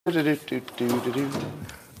Good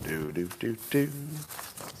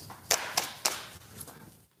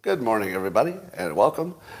morning, everybody, and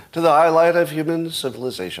welcome to the highlight of human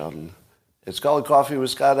civilization. It's called Coffee with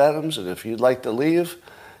Scott Adams, and if you'd like to leave,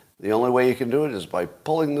 the only way you can do it is by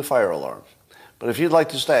pulling the fire alarm. But if you'd like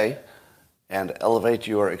to stay and elevate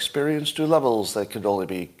your experience to levels that could only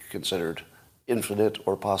be considered infinite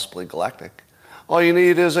or possibly galactic, all you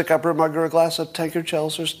need is a cup or mug or a glass, a tankard,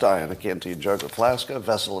 chalice, or stein, a canteen, jug, a flask, a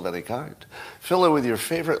vessel of any kind. Fill it with your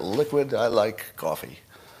favorite liquid. I like coffee.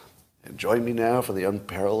 And join me now for the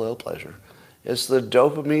unparalleled pleasure. It's the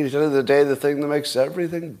dopamine of the day, the thing that makes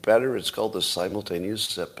everything better. It's called the simultaneous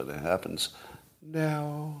sip, and it happens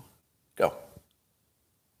now. Go.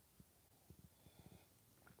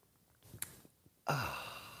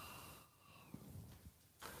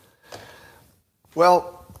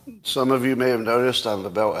 Well, some of you may have noticed I'm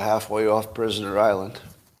about halfway off Prisoner Island.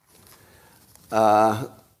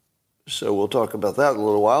 So we'll talk about that in a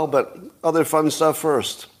little while, but other fun stuff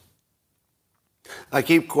first. I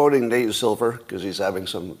keep quoting Nate Silver because he's having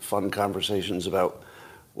some fun conversations about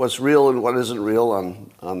what's real and what isn't real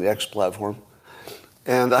on the X platform.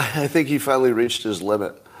 And I think he finally reached his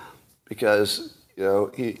limit because, you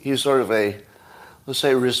know, he's sort of a, let's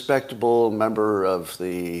say, respectable member of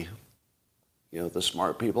the, you know, the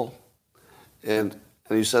smart people. And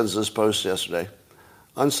he sends this post yesterday.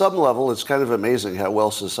 On some level, it's kind of amazing how well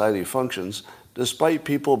society functions, despite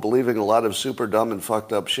people believing a lot of super dumb and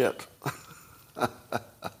fucked up shit.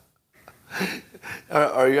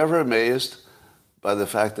 Are you ever amazed by the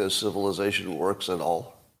fact that civilization works at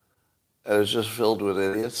all? And it's just filled with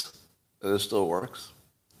idiots, and it still works?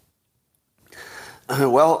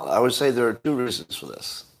 Well, I would say there are two reasons for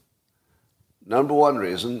this. Number one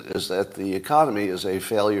reason is that the economy is a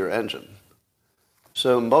failure engine.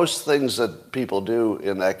 So most things that people do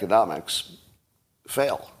in economics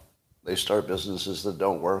fail. They start businesses that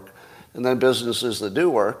don't work, and then businesses that do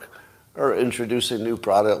work are introducing new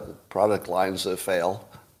product lines that fail,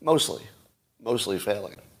 mostly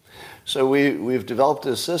failing. So we've developed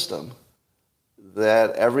a system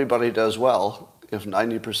that everybody does well if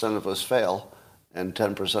 90% of us fail and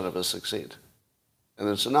 10% of us succeed. And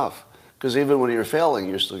it's enough. Because even when you're failing,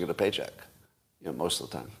 you still get a paycheck, you know, most of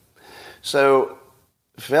the time. So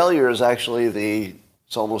failure is actually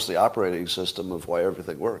it's almost the operating system of why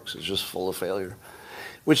everything works. It's just full of failure.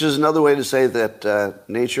 Which is another way to say that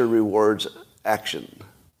nature rewards action.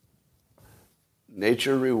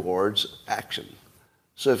 Nature rewards action.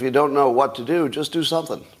 So if you don't know what to do, just do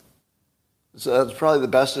something. So that's probably the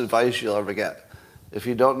best advice you'll ever get. If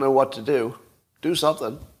you don't know what to do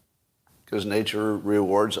something. Because nature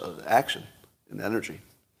rewards action and energy.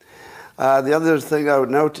 The other thing I would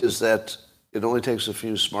note is that it only takes a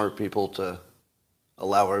few smart people to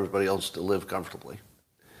allow everybody else to live comfortably.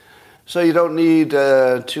 So you don't need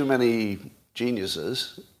too many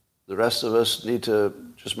geniuses. The rest of us need to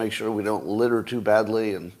just make sure we don't litter too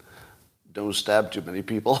badly and don't stab too many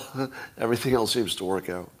people. Everything else seems to work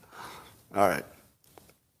out. All right.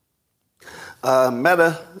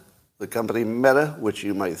 Meta, the company Meta, which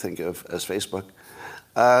you might think of as Facebook,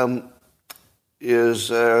 is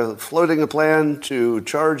floating a plan to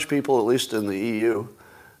charge people, at least in the EU,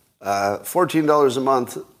 $14 a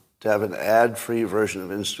month to have an ad-free version of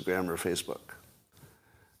Instagram or Facebook.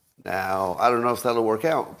 Now, I don't know if that'll work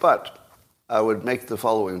out, but I would make the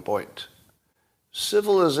following point.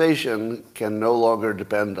 Civilization can no longer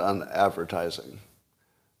depend on advertising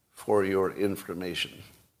for your information.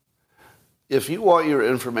 If you want your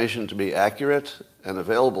information to be accurate and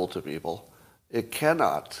available to people, it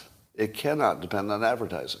cannot depend on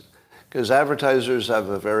advertising. Because advertisers have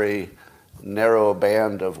a very narrow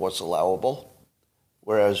band of what's allowable,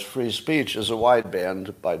 whereas free speech is a wide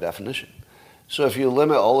band by definition. So if you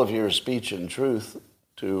limit all of your speech and truth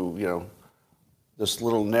to, you know, this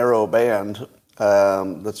little narrow band,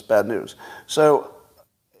 that's bad news. So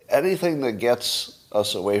anything that gets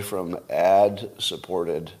us away from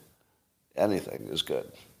ad-supported anything is good.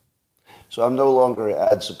 So I'm no longer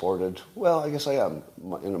ad-supported. Well, I guess I am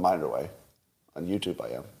in a minor way. On YouTube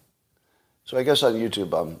I am. So I guess on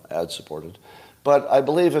YouTube I'm ad-supported. But I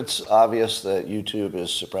believe it's obvious that YouTube is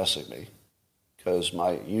suppressing me because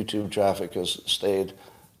my YouTube traffic has stayed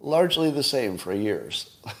largely the same for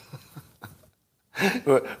years,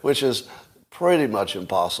 which is pretty much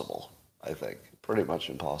impossible, I think. Pretty much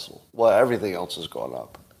impossible. Well, everything else has gone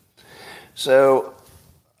up. So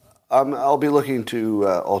I'll be looking to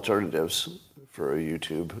alternatives for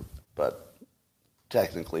YouTube, but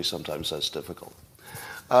technically sometimes that's difficult.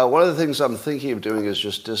 One of the things I'm thinking of doing is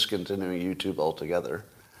just discontinuing YouTube altogether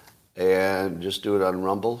and just do it on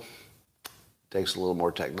Rumble. takes a little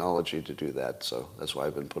more technology to do that, so that's why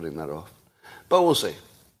I've been putting that off. But we'll see.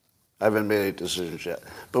 I haven't made any decisions yet.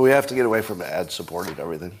 But we have to get away from ad-supported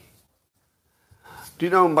everything. Do you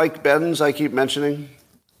know Mike Benz I keep mentioning?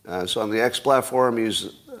 So on the X platform,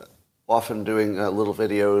 he's often doing little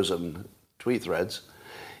videos and tweet threads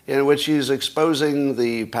in which he's exposing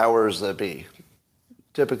the powers that be,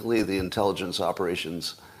 typically the intelligence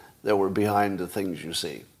operations that were behind the things you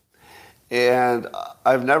see. And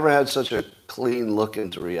I've never had such a clean look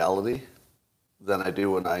into reality than I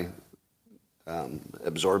do when I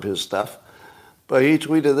absorb his stuff. But he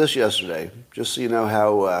tweeted this yesterday, just so you know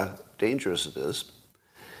how dangerous it is.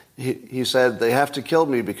 He said, "They have to kill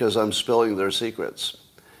me because I'm spilling their secrets.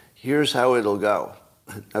 Here's how it'll go."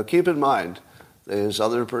 Now keep in mind that his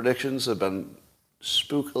other predictions have been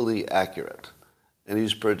spookily accurate, and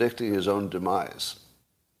he's predicting his own demise.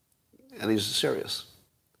 And he's serious.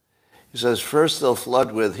 He says, first they'll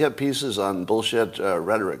flood with hit pieces on bullshit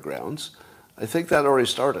rhetoric grounds. I think that already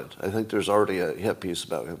started. I think there's already a hit piece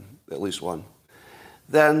about him, at least one.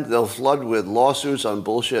 Then they'll flood with lawsuits on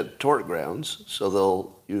bullshit tort grounds, so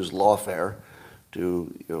they'll use lawfare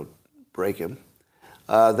to break him.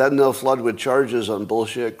 Then they'll flood with charges on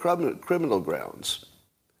bullshit criminal grounds.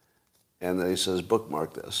 And then he says,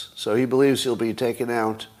 bookmark this. So he believes he'll be taken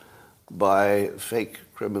out by fake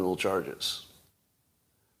criminal charges.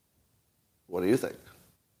 What do you think?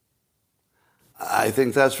 I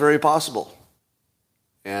think that's very possible.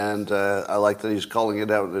 And I like that he's calling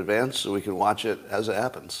it out in advance so we can watch it as it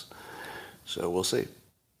happens. So we'll see.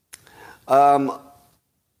 So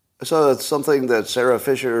it's something that Sarah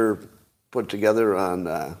Fisher put together on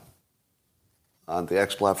the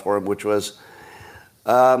X platform, which was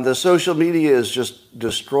the social media is just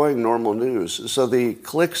destroying normal news. So the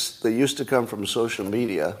clicks that used to come from social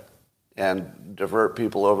media and divert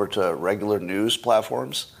people over to regular news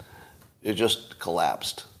platforms, it just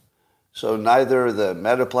collapsed. So neither the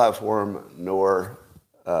Meta platform nor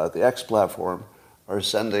the X platform are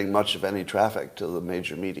sending much of any traffic to the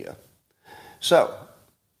major media. So,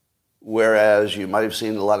 whereas you might have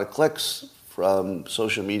seen a lot of clicks from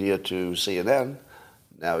social media to CNN,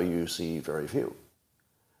 now you see very few.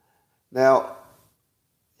 Now,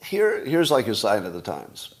 here's like a sign of the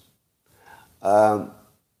times.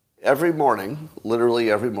 Every morning,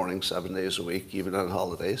 literally every morning, 7 days a week, even on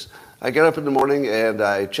holidays, I get up in the morning and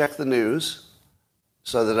I check the news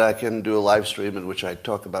so that I can do a live stream in which I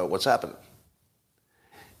talk about what's happening.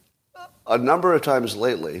 A number of times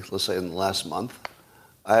lately, let's say in the last month,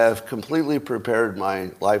 I have completely prepared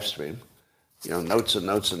my live stream, notes and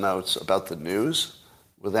notes and notes about the news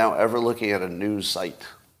without ever looking at a news site.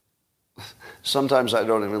 Sometimes I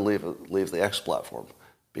don't even leave the X platform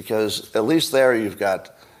because at least there you've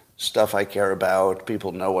got stuff I care about.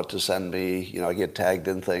 People know what to send me. I get tagged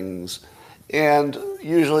in things. And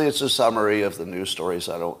usually it's a summary of the news story,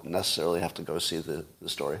 so I don't necessarily have to go see the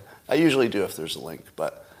story. I usually do if there's a link,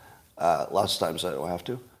 but lots of times I don't have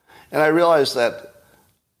to. And I realize that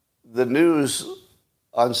the news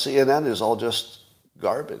on CNN is all just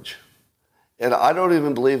garbage. And I don't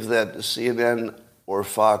even believe that CNN or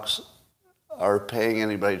Fox are paying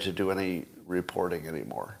anybody to do any reporting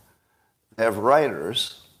anymore. They have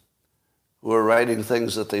writers who are writing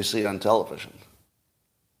things that they see on television.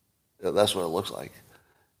 That's what it looks like.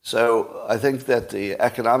 So I think that the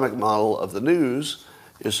economic model of the news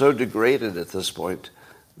is so degraded at this point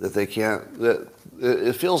that they can't, that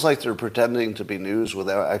it feels like they're pretending to be news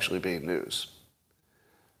without actually being news.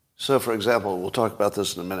 So for example, we'll talk about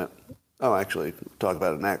this in a minute. Oh, actually, we'll talk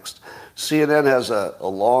about it next. CNN has a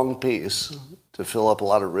long piece to fill up a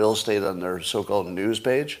lot of real estate on their so-called news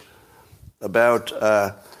page about,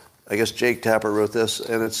 I guess Jake Tapper wrote this,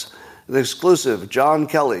 and it's an exclusive. John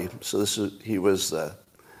Kelly, so he was the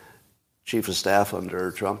chief of staff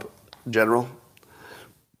under Trump, general.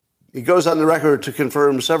 He goes on the record to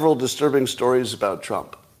confirm several disturbing stories about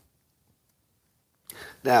Trump.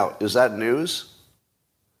 Now, is that news?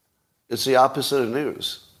 It's the opposite of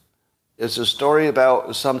news. It's a story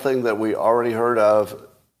about something that we already heard of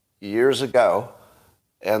years ago,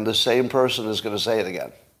 and the same person is going to say it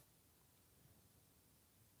again.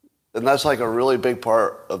 And that's like a really big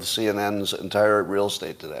part of CNN's entire real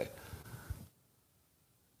estate today.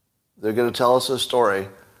 They're going to tell us a story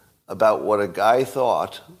about what a guy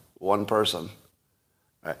thought, one person.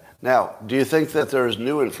 All right. Now, do you think that there's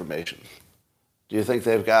new information? Do you think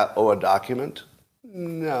they've got, a document?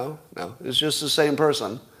 No. It's just the same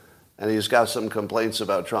person, and he's got some complaints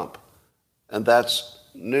about Trump. And that's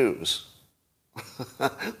news.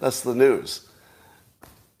 That's the news.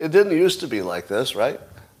 It didn't used to be like this, right?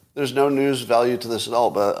 There's no news value to this at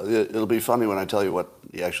all, but it'll be funny when I tell you what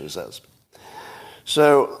he actually says.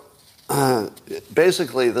 So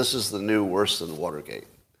basically, this is the new worse than Watergate.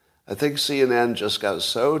 I think CNN just got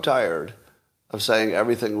so tired of saying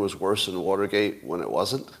everything was worse than Watergate when it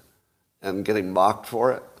wasn't and getting mocked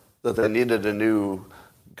for it that they needed a new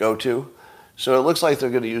go-to. So it looks like they're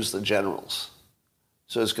going to use the generals.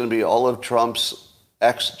 So it's going to be all of Trump's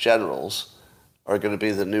ex-generals are going to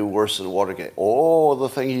be the new worse than Watergate. Oh, the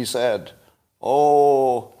thing he said.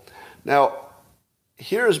 Oh. Now,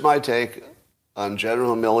 here's my take on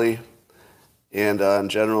General Milley and on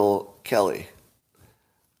General Kelly.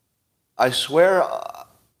 I swear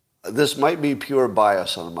this might be pure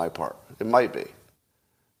bias on my part. It might be.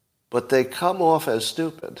 But they come off as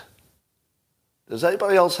stupid. Does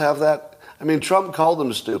anybody else have that? I mean, Trump called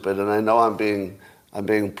them stupid, and I know I'm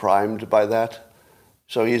being primed by that.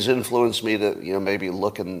 So he's influenced me to, maybe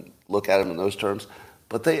look at him in those terms.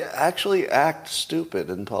 But they actually act stupid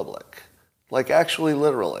in public. Like, actually,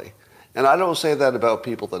 literally. And I don't say that about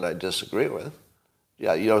people that I disagree with.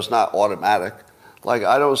 Yeah, it's not automatic. Like,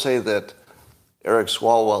 I don't say that Eric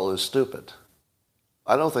Swalwell is stupid.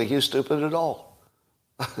 I don't think he's stupid at all.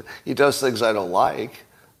 He does things I don't like.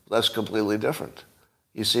 That's completely different.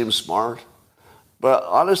 He seems smart. But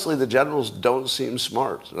honestly, the generals don't seem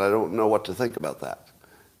smart, and I don't know what to think about that.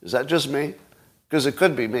 Is that just me? Because it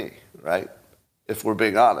could be me, right? If we're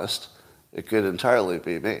being honest, it could entirely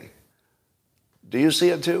be me. Do you see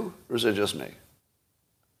it too, or is it just me?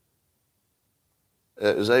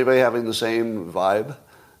 Is anybody having the same vibe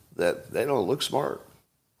that they don't look smart?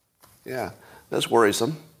 Yeah, that's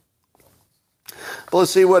worrisome. But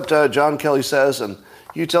let's see what John Kelly says, and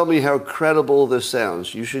you tell me how credible this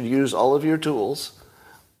sounds. You should use all of your tools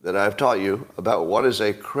that I've taught you about what is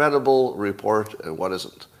a credible report and what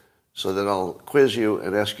isn't. So then I'll quiz you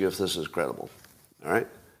and ask you if this is credible. All right?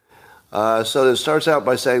 So it starts out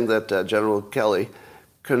by saying that General Kelly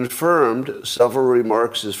confirmed several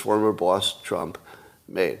remarks his former boss, Trump,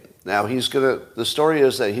 made. Now, the story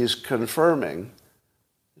is that he's confirming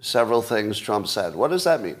several things Trump said. What does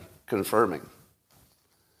that mean, confirming?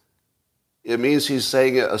 It means he's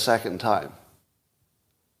saying it a second time.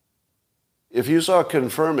 If you saw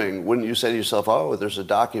confirming, wouldn't you say to yourself, oh, there's a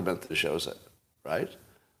document that shows it, right?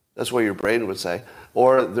 That's what your brain would say.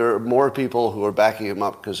 Or there are more people who are backing him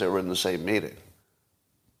up because they were in the same meeting.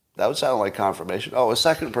 That would sound like confirmation. Oh, a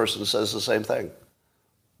second person says the same thing.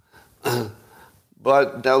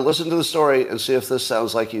 But now listen to the story and see if this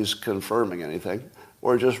sounds like he's confirming anything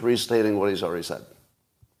or just restating what he's already said.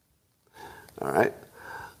 All right.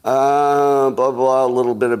 Blah, blah, a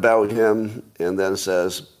little bit about him, and then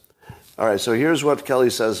says, all right, so here's what Kelly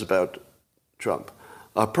says about Trump.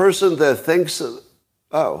 A person that thinks.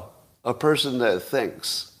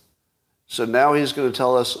 So now he's going to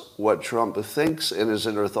tell us what Trump thinks in his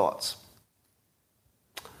inner thoughts.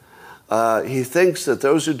 He thinks that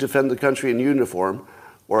those who defend the country in uniform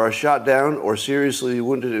or are shot down or seriously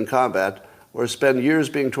wounded in combat or spend years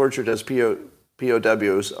being tortured as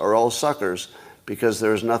POWs are all suckers because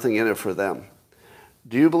there's nothing in it for them.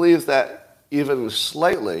 Do you believe that even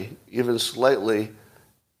slightly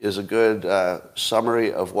is a good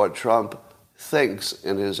summary of what Trump thinks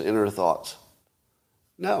in his inner thoughts?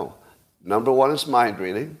 No. Number one, it's mind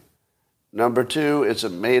reading. Number two, it's a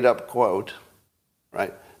made-up quote,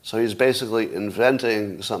 right? So he's basically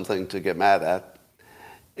inventing something to get mad at.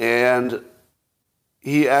 And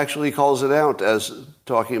he actually calls it out as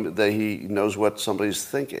talking that he knows what somebody's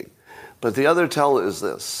thinking. But the other tell is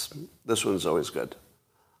this. This one's always good.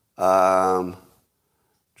 That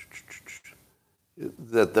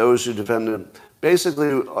those who defend him,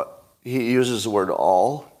 basically he uses the word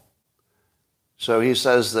all. So he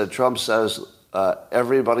says that Trump says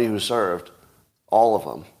everybody who served, all of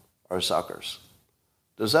them, are suckers.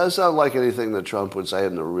 Does that sound like anything that Trump would say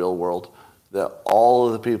in the real world, that all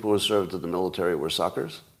of the people who served in the military were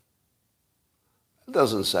suckers? It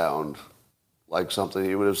doesn't sound like something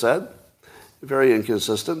he would have said. Very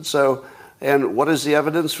inconsistent. So, and what is the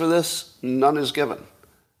evidence for this? None is given.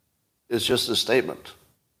 It's just a statement.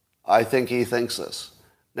 I think he thinks this.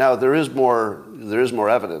 Now, there is more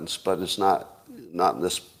evidence, but it's not in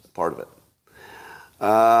this part of it.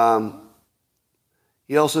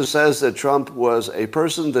 He also says that Trump was a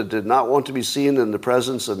person that did not want to be seen in the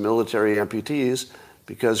presence of military amputees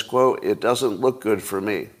because, quote, it doesn't look good for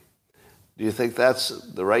me. Do you think that's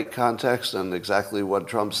the right context and exactly what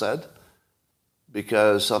Trump said?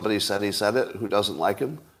 Because somebody said he said it who doesn't like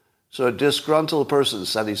him? So a disgruntled person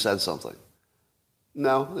said he said something.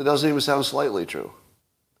 No, it doesn't even sound slightly true.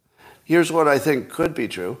 Here's what I think could be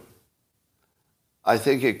true. I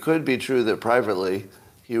think it could be true that privately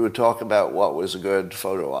he would talk about what was a good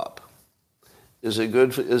photo op. Is it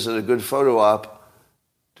a good photo op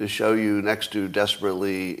to show you next to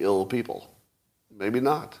desperately ill people? Maybe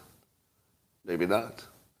not. Maybe not.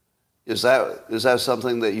 Is that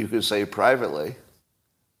something that you could say privately,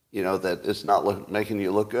 that it's not making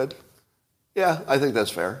you look good? Yeah, I think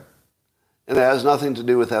that's fair. And it has nothing to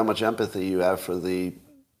do with how much empathy you have for the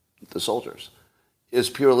soldiers. It's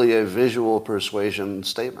purely a visual persuasion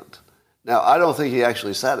statement. Now, I don't think he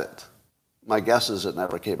actually said it. My guess is it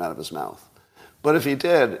never came out of his mouth. But if he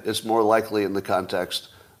did, it's more likely in the context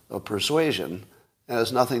of persuasion and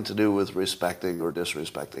has nothing to do with respecting or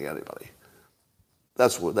disrespecting anybody.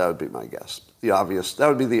 That would be my guess. That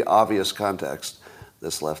would be the obvious context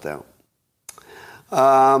that's left out.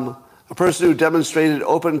 A person who demonstrated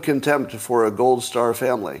open contempt for a Gold Star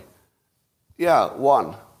family. Yeah,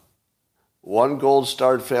 one. One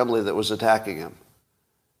gold-starred family that was attacking him.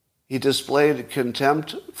 He displayed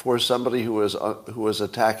contempt for somebody who was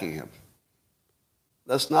attacking him.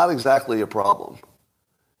 That's not exactly a problem.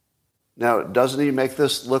 Now, doesn't he make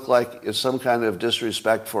this look like it's some kind of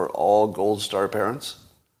disrespect for all Gold Star parents?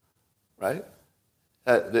 Right?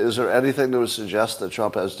 Is there anything that would suggest that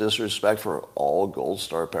Trump has disrespect for all Gold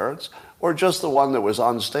Star parents? Or just the one that was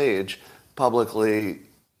on stage publicly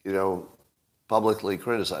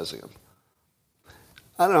criticizing him?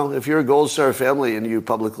 I don't know. If you're a Gold Star family and you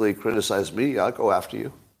publicly criticize me, I'll go after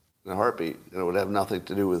you in a heartbeat. It would have nothing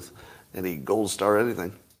to do with any Gold Star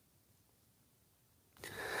anything.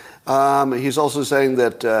 He's also saying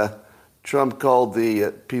that Trump called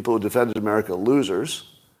the people who defended America losers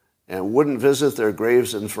and wouldn't visit their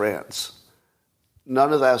graves in France.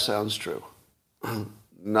 None of that sounds true.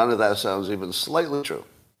 None of that sounds even slightly true.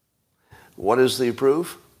 What is the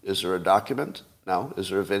proof? Is there a document? No. Is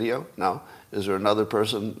there a video? No. Is there another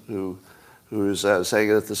person who's saying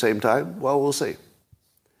it at the same time? Well, we'll see.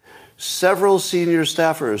 Several senior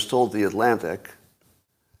staffers told The Atlantic.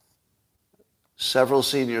 Several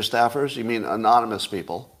senior staffers, you mean anonymous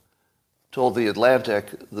people, told The Atlantic,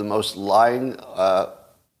 the most lying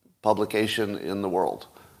publication in the world.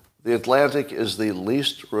 The Atlantic is the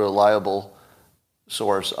least reliable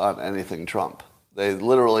source on anything Trump. They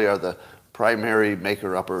literally are the primary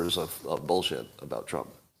maker-uppers of bullshit about Trump.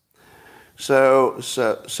 So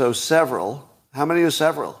several. How many is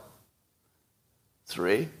several?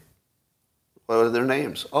 3. What are their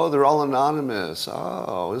names? Oh, they're all anonymous.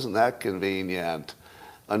 Oh, isn't that convenient?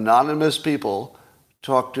 Anonymous people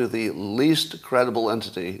talk to the least credible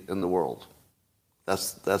entity in the world.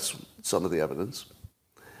 That's some of the evidence.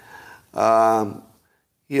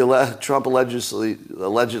 Trump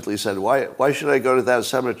allegedly said, why should I go to that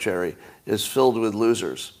cemetery? It's filled with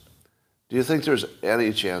losers. Do you think there's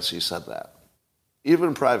any chance he said that?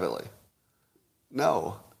 Even privately?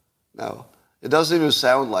 No. It doesn't even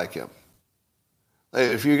sound like him.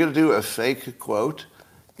 If you're going to do a fake quote,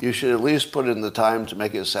 you should at least put in the time to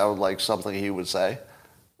make it sound like something he would say.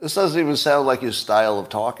 This doesn't even sound like his style of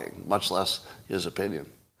talking, much less his opinion.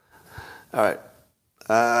 All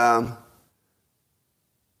right.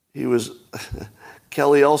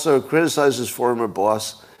 Kelly also criticized his former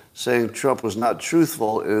boss, saying Trump was not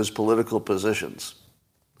truthful in his political positions.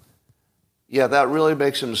 Yeah, that really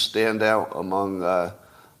makes him stand out among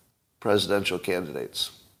presidential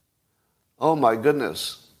candidates. Oh my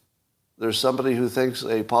goodness, there's somebody who thinks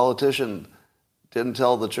a politician didn't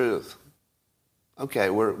tell the truth. Okay,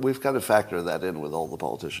 we've kind of factored that in with all the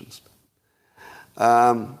politicians.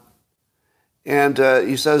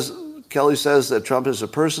 Kelly says that Trump is a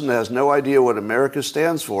person that has no idea what America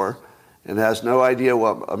stands for and has no idea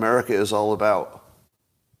what America is all about.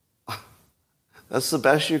 That's the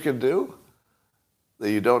best you can do? That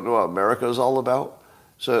you don't know what America is all about?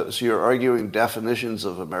 So you're arguing definitions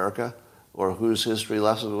of America or whose history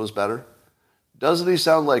lesson was better? Doesn't he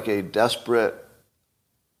sound like a desperate,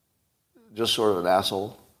 just sort of an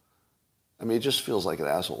asshole? I mean, he just feels like an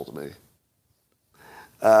asshole to me.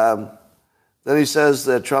 Then he says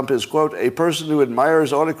that Trump is, quote, a person who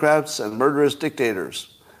admires autocrats and murderous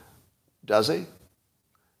dictators. Does he?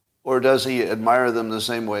 Or does he admire them the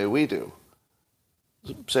same way we do?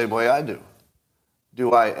 Same way I do.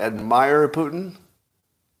 Do I admire Putin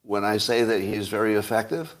when I say that he's very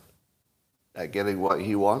effective at getting what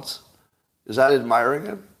he wants? Is that admiring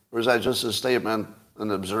him? Or is that just a statement,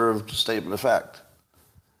 an observed statement of fact?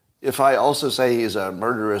 If I also say he's a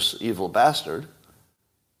murderous, evil bastard,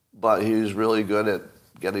 but he's really good at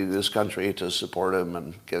getting this country to support him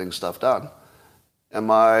and getting stuff done,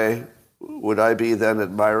 would I be then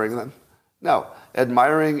admiring them? No.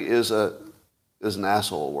 Admiring is an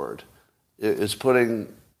asshole word. It's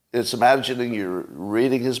imagining you're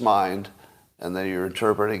reading his mind and then you're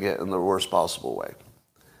interpreting it in the worst possible way.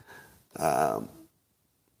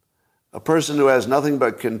 A person who has nothing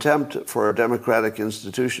but contempt for our democratic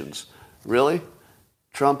institutions. Really?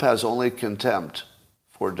 Trump has only contempt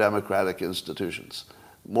for democratic institutions.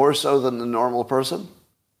 More so than the normal person?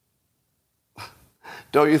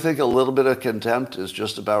 Don't you think a little bit of contempt is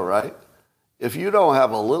just about right? If you don't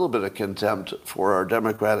have a little bit of contempt for our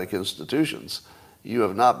democratic institutions, you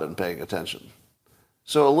have not been paying attention.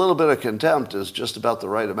 So a little bit of contempt is just about the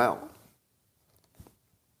right amount.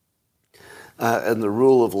 And the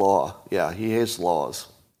rule of law. Yeah, he hates laws.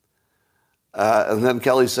 And then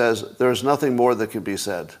Kelly says, there's nothing more that can be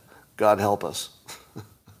said. God help us.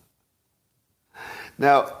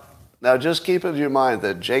 Now, just keep in your mind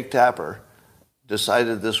that Jake Tapper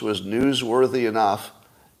decided this was newsworthy enough,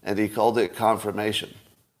 and he called it confirmation.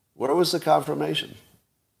 Where was the confirmation?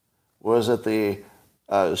 Was it the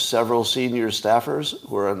several senior staffers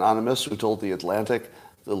who are anonymous who told The Atlantic,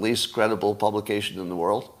 the least credible publication in the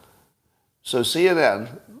world? So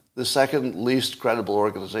CNN, the second least credible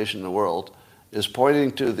organization in the world, is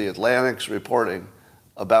pointing to The Atlantic's reporting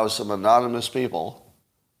about some anonymous people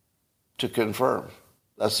to confirm.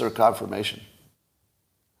 That's their confirmation.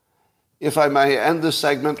 If I may end this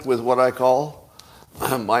segment with what I call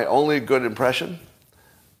my only good impression,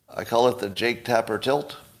 I call it the Jake Tapper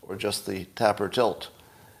tilt, or just the Tapper tilt.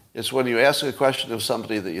 It's when you ask a question of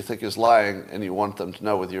somebody that you think is lying and you want them to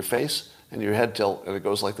know with your face and your head tilt, and it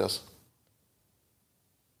goes like this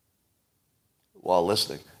while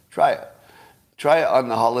listening. Try it. Try it on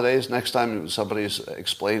the holidays. Next time somebody's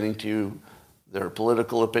explaining to you their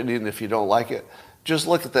political opinion, if you don't like it, just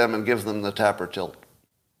look at them and give them the Tapper tilt.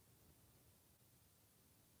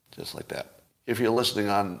 Just like that. If you're listening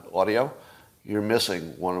on audio, you're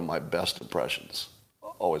missing one of my best impressions.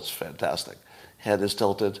 Oh, it's fantastic. Head is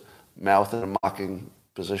tilted, mouth in a mocking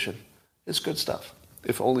position. It's good stuff.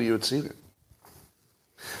 If only you had seen it.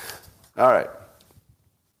 All right.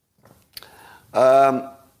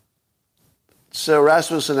 So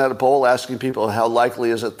Rasmussen had a poll asking people how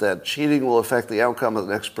likely is it that cheating will affect the outcome of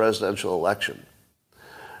the next presidential election.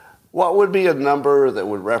 What would be a number that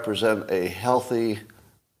would represent a healthy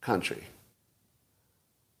country?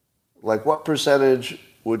 Like what percentage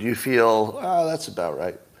would you feel, that's about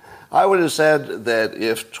right? I would have said that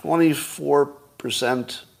if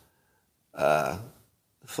 24%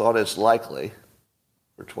 thought it's likely,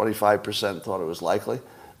 or 25% thought it was likely,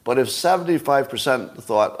 but if 75%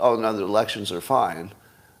 thought, oh, no, the elections are fine,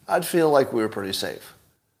 I'd feel like we were pretty safe.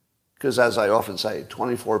 Because as I often say,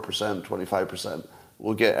 24%, 25%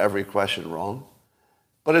 will get every question wrong.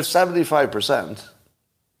 But if 75%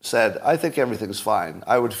 said, I think everything's fine,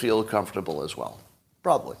 I would feel comfortable as well.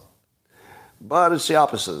 Probably. But it's the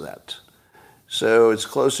opposite of that. So it's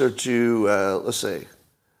closer to, let's see,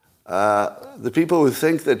 the people who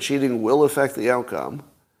think that cheating will affect the outcome,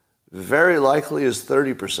 very likely is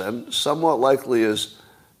 30%, somewhat likely is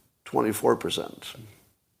 24%.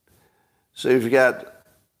 So you've got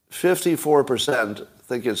 54%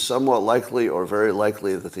 think it's somewhat likely or very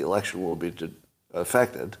likely that the election will be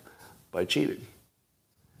affected by cheating.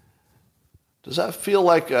 Does that feel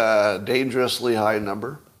like a dangerously high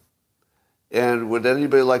number? And would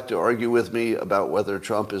anybody like to argue with me about whether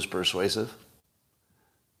Trump is persuasive?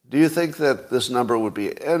 Do you think that this number would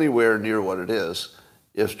be anywhere near what it is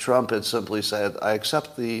if Trump had simply said, I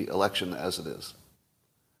accept the election as it is?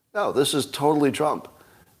 No, this is totally Trump.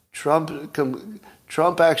 Trump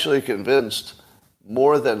actually convinced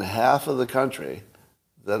more than half of the country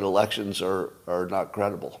that elections are not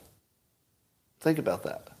credible. Think about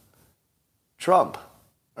that. Trump,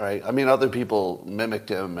 all right? I mean, other people mimicked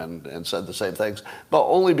him and said the same things, but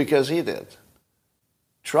only because he did.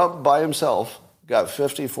 Trump by himself got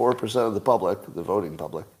 54% of the public, the voting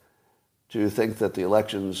public, to think that the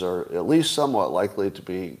elections are at least somewhat likely to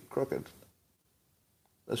be crooked.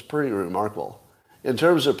 That's pretty remarkable. In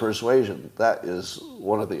terms of persuasion, that is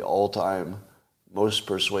one of the all-time most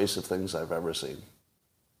persuasive things I've ever seen.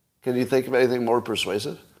 Can you think of anything more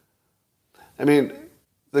persuasive? I mean,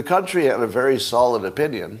 the country had a very solid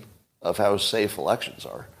opinion of how safe elections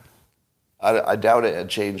are. I doubt it had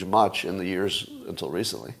changed much in the years until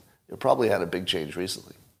recently. It probably had a big change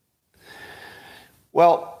recently.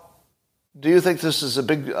 Well, do you think this is a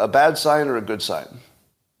bad sign or a good sign?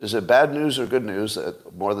 Is it bad news or good news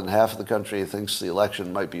that more than half of the country thinks the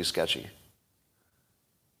election might be sketchy?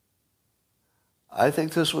 I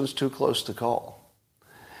think this one's too close to call.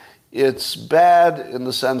 It's bad in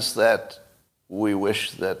the sense that we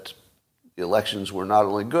wish that the elections were not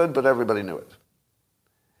only good, but everybody knew it.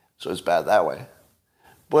 So it's bad that way.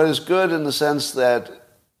 But it's good in the sense that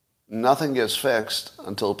nothing gets fixed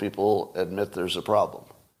until people admit there's a problem.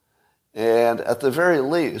 And at the very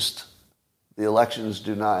least, the elections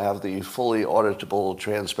do not have the fully auditable,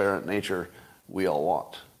 transparent nature we all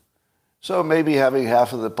want. So maybe having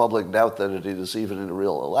half of the public doubt that it is even a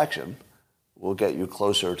real election will get you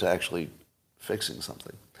closer to actually fixing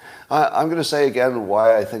something. I'm going to say again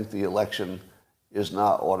why I think the election is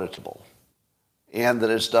not auditable, and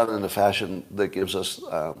that it's done in a fashion that gives us,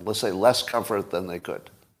 let's say, less comfort than they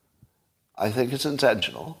could. I think it's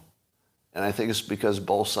intentional, and I think it's because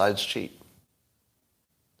both sides cheat.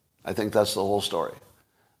 I think that's the whole story.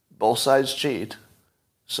 Both sides cheat,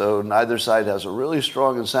 so neither side has a really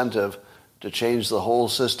strong incentive to change the whole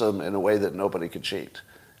system in a way that nobody can cheat,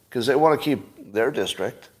 because they want to keep their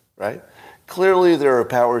district, right? Clearly, there are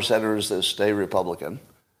power centers that stay Republican,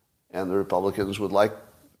 and the Republicans would like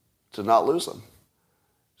to not lose them.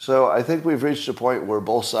 So I think we've reached a point where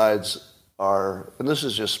both sides are, and this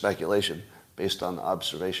is just speculation based on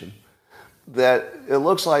observation, that it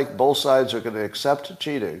looks like both sides are going to accept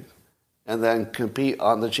cheating and then compete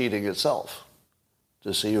on the cheating itself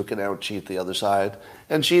to see who can out-cheat the other side.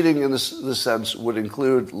 And cheating in this sense would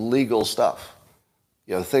include legal stuff.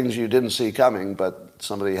 You know, things you didn't see coming, but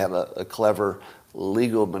somebody had a clever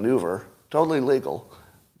legal maneuver, totally legal,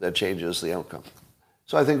 that changes the outcome.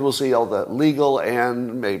 So I think we'll see all the legal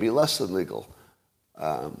and maybe less than legal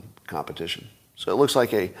competition. So it looks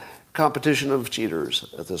like a competition of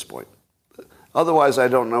cheaters at this point. Otherwise, I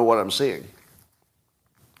don't know what I'm seeing.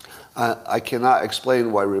 I cannot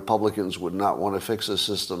explain why Republicans would not want to fix a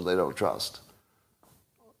system they don't trust.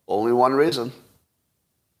 Only one reason.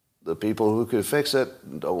 The people who could fix it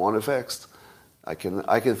don't want it fixed. I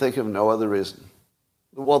can think of no other reason.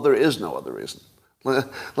 Well, there is no other reason.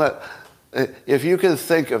 If you can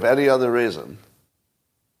think of any other reason,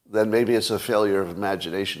 then maybe it's a failure of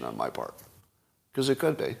imagination on my part. Because it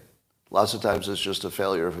could be. Lots of times it's just a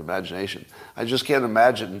failure of imagination. I just can't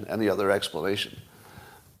imagine any other explanation.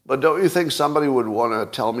 But don't you think somebody would want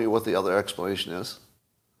to tell me what the other explanation is?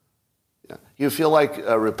 Yeah. You feel like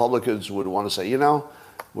Republicans would want to say, you know,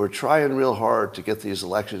 we're trying real hard to get these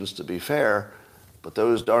elections to be fair, but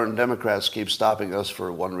those darn Democrats keep stopping us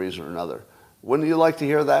for one reason or another. Wouldn't you like to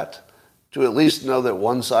hear that? To at least know that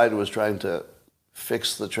one side was trying to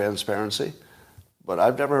fix the transparency? But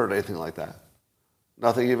I've never heard anything like that.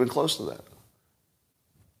 Nothing even close to that.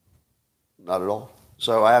 Not at all.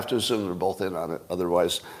 So I have to assume they're both in on it.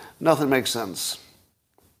 Otherwise, nothing makes sense.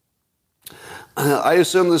 I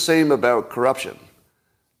assume the same about corruption.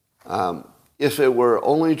 If it were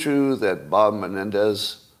only true that Bob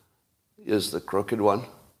Menendez is the crooked one,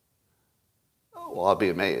 well, I'll be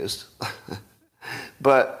amazed.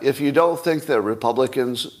 But if you don't think that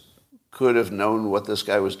Republicans could have known what this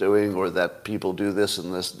guy was doing, or that people do this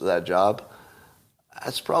and that job,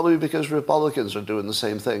 that's probably because Republicans are doing the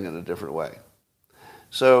same thing in a different way.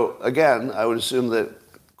 So again, I would assume that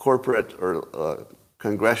corporate or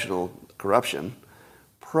congressional corruption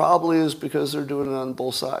probably is because they're doing it on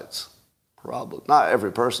both sides. Probably. Not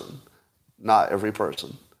every person,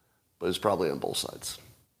 but it's probably on both sides.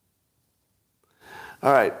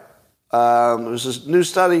 All right. There's this new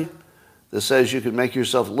study that says you can make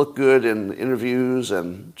yourself look good in interviews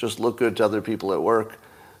and just look good to other people at work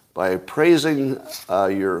by praising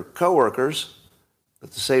your coworkers. At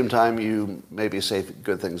the same time, you maybe say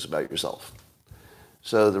good things about yourself.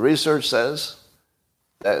 So the research says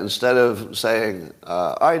that instead of saying,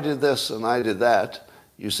 I did this and I did that,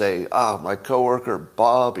 you say, my coworker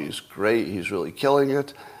Bob, he's great, he's really killing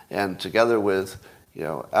it. And together with,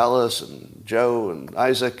 Alice and Joe and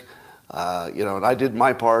Isaac, and I did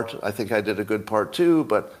my part. I think I did a good part too,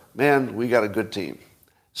 but man, we got a good team.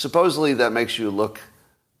 Supposedly that makes you look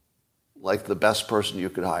like the best person you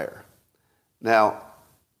could hire. Now,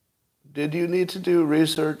 did you need to do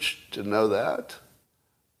research to know that?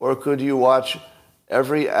 Or could you watch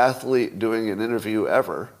every athlete doing an interview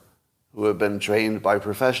ever who have been trained by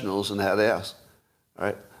professionals and had asked? All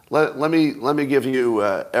right, let me give you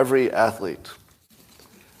every athlete.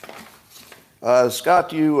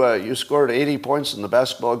 Scott, you scored 80 points in the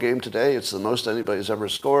basketball game today. It's the most anybody's ever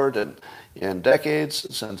scored in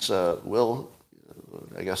decades since Will,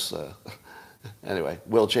 anyway,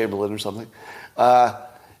 Will Chamberlain or something.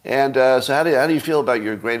 So how do you feel about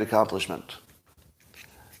your great accomplishment?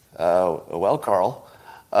 Well, Carl,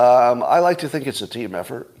 I like to think it's a team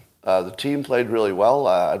effort. The team played really well.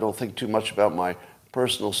 I don't think too much about my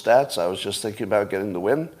personal stats. I was just thinking about getting the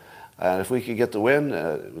win. And if we could get the win,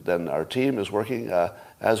 then our team is working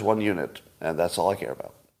as one unit, and that's all I care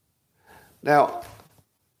about. Now,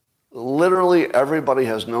 literally everybody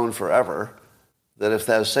has known forever that if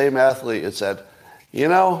that same athlete had said,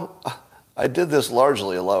 I did this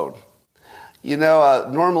largely alone.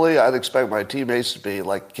 Normally I'd expect my teammates to be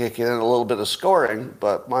like kicking in a little bit of scoring,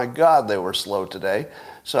 but my God, they were slow today.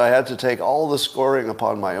 So I had to take all the scoring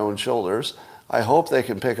upon my own shoulders. I hope they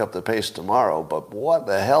can pick up the pace tomorrow, but what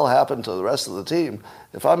the hell happened to the rest of the team?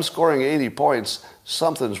 If I'm scoring 80 points,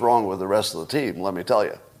 something's wrong with the rest of the team, let me tell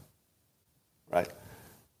you. Right?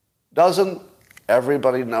 Doesn't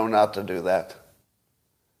everybody know not to do that?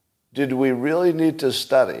 Did we really need to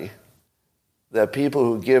study that people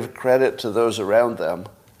who give credit to those around them,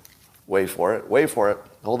 wait for it,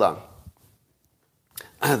 hold on.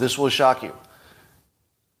 This will shock you.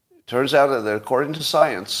 It turns out that according to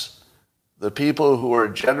science, the people who are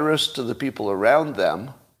generous to the people around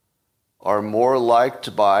them are more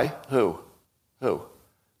liked by who? Who?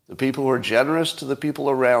 The people who are generous to the people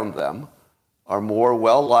around them are more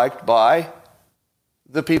well-liked by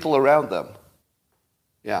the people around them.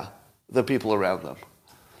 Yeah, the people around them.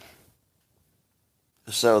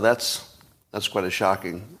 So that's quite a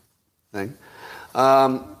shocking thing.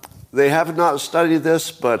 They have not studied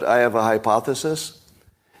this, but I have a hypothesis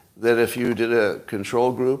that if you did a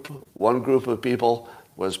control group, one group of people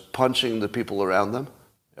was punching the people around them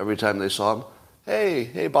every time they saw them.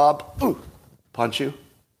 Hey, Bob, ooh, punch you.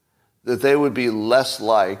 That they would be less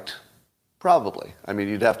liked, probably. I mean,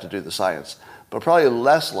 you'd have to do the science, but probably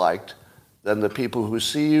less liked than the people who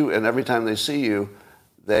see you, and every time they see you,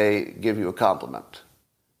 they give you a compliment.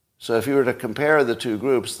 So if you were to compare the two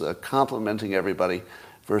groups, the complimenting everybody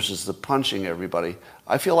versus the punching everybody,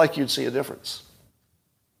 I feel like you'd see a difference.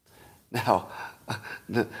 Now,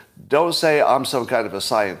 don't say I'm some kind of a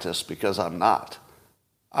scientist, because I'm not.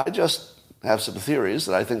 I just have some theories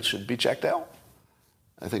that I think should be checked out.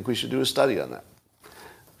 I think we should do a study on that.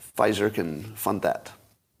 Pfizer can fund that.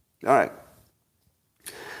 All right.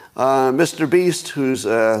 Mr. Beast, who's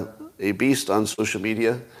a beast on social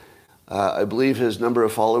media, I believe his number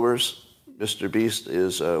of followers, Mr. Beast,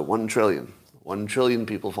 is 1 trillion. 1 trillion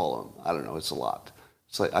people follow him. I don't know, it's a lot.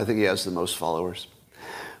 I think he has the most followers.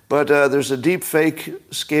 But there's a deep fake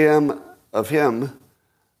scam of him,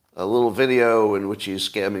 a little video in which he's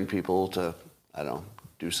scamming people to,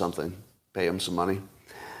 do something, pay him some money.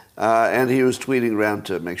 And he was tweeting around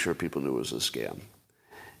to make sure people knew it was a scam.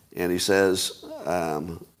 And he says,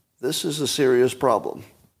 this is a serious problem.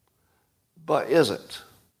 But is it?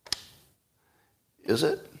 Is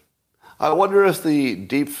it? I wonder if the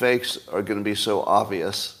deep fakes are going to be so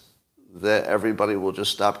obvious that everybody will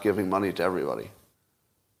just stop giving money to everybody.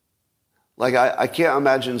 Like, I can't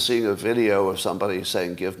imagine seeing a video of somebody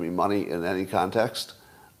saying, give me money in any context,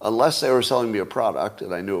 unless they were selling me a product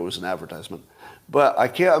and I knew it was an advertisement. But I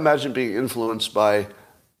can't imagine being influenced by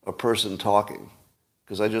a person talking,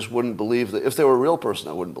 because I just wouldn't believe that. If they were a real person,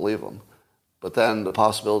 I wouldn't believe them. But then the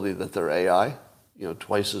possibility that they're AI,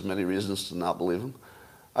 twice as many reasons to not believe them.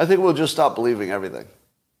 I think we'll just stop believing everything.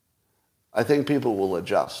 I think people will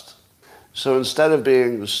adjust. So instead of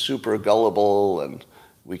being super gullible and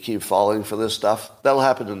we keep falling for this stuff, that'll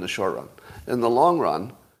happen in the short run. In the long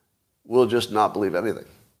run, we'll just not believe anything.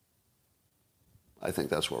 I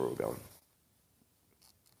think that's where we're going.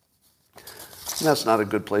 And that's not a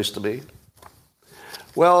good place to be.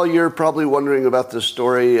 Well, you're probably wondering about this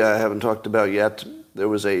story I haven't talked about yet. There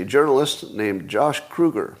was a journalist named Josh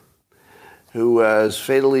Kruger who was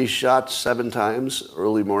fatally shot 7 times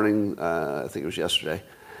early morning, I think it was yesterday,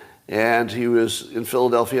 and he was in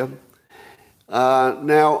Philadelphia.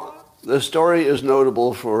 Now, the story is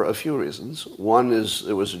notable for a few reasons. One is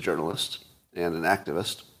it was a journalist and an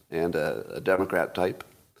activist and a Democrat type.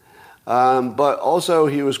 But also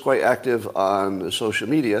he was quite active on social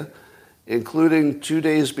media, including 2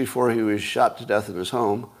 days before he was shot to death in his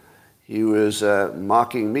home. He was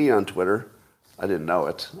mocking me on Twitter. I didn't know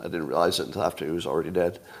it. I didn't realize it until after he was already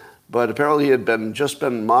dead. But apparently he had just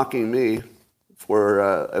been mocking me for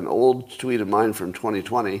an old tweet of mine from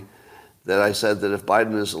 2020 that I said that if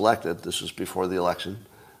Biden is elected, this was before the election,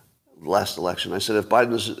 last election, I said if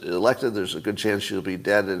Biden is elected, there's a good chance she'll be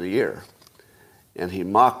dead in a year. And he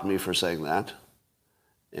mocked me for saying that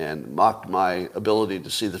and mocked my ability to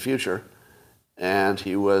see the future. And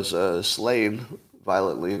he was slain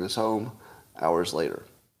violently in his home hours later.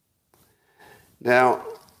 Now,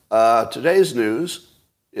 today's news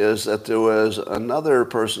is that there was another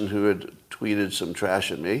person who had tweeted some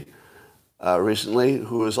trash at me recently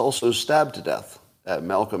who was also stabbed to death at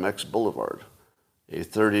Malcolm X Boulevard, a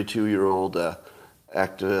 32-year-old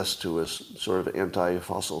activist who was sort of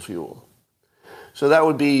anti-fossil fuel. So that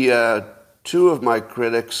would be 2 of my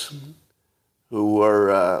critics who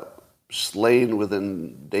were slain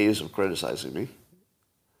within days of criticizing me.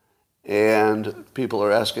 And people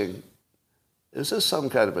are asking, is this some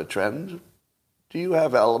kind of a trend? Do you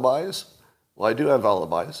have alibis? Well, I do have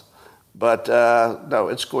alibis. But no,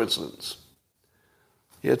 it's coincidence.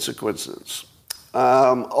 It's a coincidence.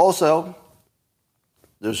 Also,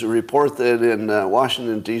 there's a report that in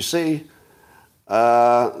Washington, D.C.,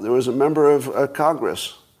 there was a member of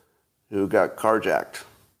Congress who got carjacked.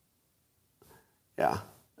 Yeah.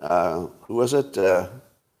 Who was it?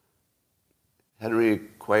 Henry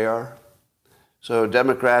Cuellar. So a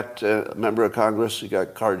Democrat member of Congress who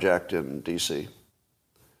got carjacked in D.C.,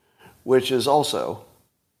 which is also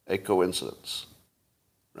a coincidence,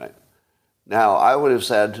 right? Now, I would have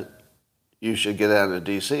said you should get out of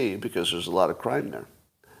D.C. because there's a lot of crime there.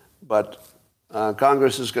 But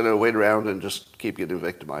Congress is going to wait around and just keep getting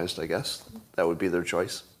victimized, I guess. That would be their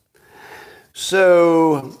choice.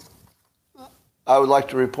 So I would like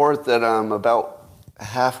to report that I'm about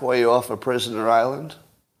halfway off of Prisoner Island.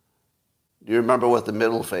 Do you remember what the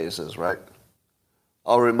middle phase is, right?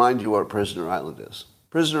 I'll remind you what Prisoner Island is.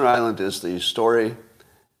 Prisoner Island is the story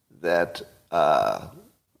that I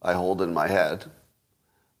hold in my head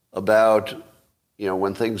about,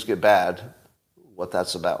 when things get bad, what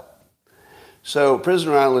that's about. So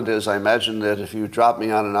Prisoner Island is, I imagine that if you drop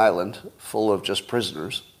me on an island full of just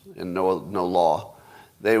prisoners and no law,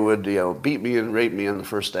 they would, beat me and rape me on the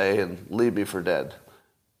first day and leave me for dead.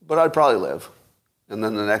 But I'd probably live. And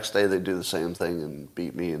then the next day they'd do the same thing and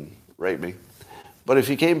beat me and rape me. But if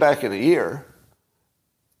you came back in a year,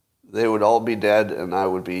 they would all be dead, and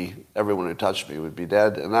everyone who touched me would be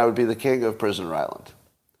dead, and I would be the king of Prisoner Island.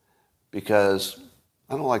 Because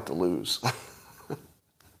I don't like to lose.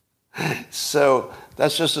 So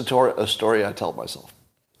that's just a story I tell myself.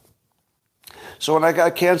 So when I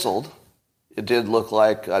got canceled, it did look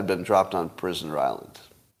like I'd been dropped on Prisoner Island.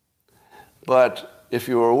 But if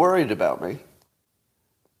you were worried about me,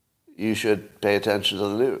 you should pay attention to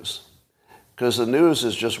the news. Because the news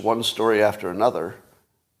is just one story after another,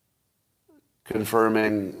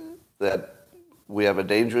 confirming that we have a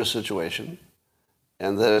dangerous situation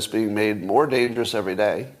and that it's being made more dangerous every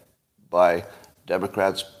day by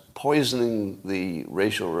Democrats poisoning the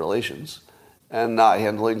racial relations and not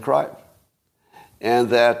handling crime. And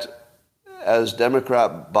that as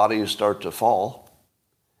Democrat bodies start to fall,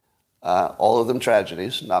 all of them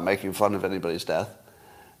tragedies, not making fun of anybody's death,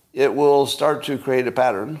 it will start to create a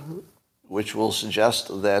pattern which will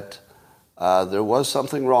suggest that there was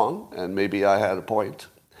something wrong, and maybe I had a point,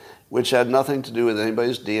 which had nothing to do with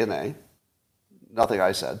anybody's DNA, nothing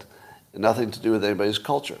I said, and nothing to do with anybody's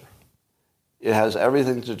culture. It has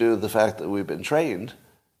everything to do with the fact that we've been trained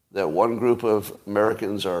that one group of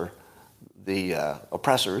Americans are the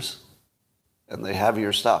oppressors, and they have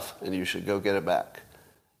your stuff, and you should go get it back.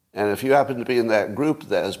 And if you happen to be in that group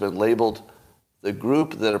that has been labeled the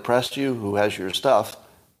group that oppressed you, who has your stuff,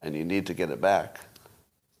 and you need to get it back,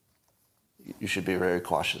 you should be very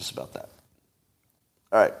cautious about that.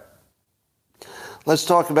 All right. Let's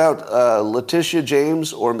talk about Letitia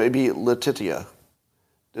James, or maybe Letitia.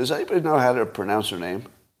 Does anybody know how to pronounce her name?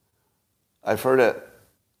 I've heard it.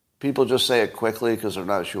 People just say it quickly because they're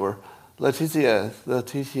not sure. Letitia.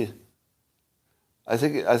 I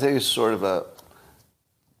think it's sort of a,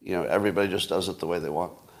 everybody just does it the way they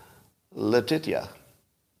want. Letitia.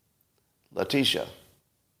 Letitia.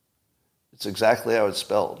 It's exactly how it's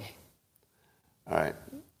spelled. All right.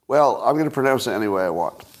 Well, I'm going to pronounce it any way I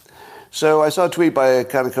want. So I saw a tweet by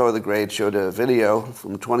Kaneko the Great, showed a video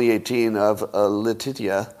from 2018 of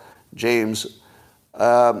Letitia James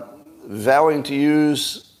vowing to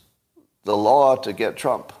use the law to get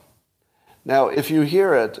Trump. Now, if you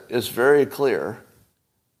hear it, it's very clear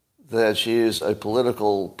that she is a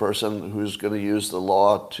political person who's going to use the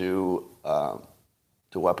law to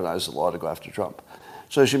weaponize the law to go after Trump.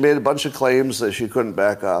 So she made a bunch of claims that she couldn't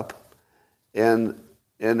back up, and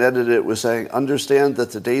ended it with saying, "Understand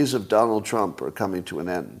that the days of Donald Trump are coming to an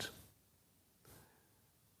end."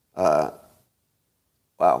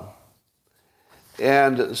 Wow.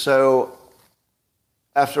 And so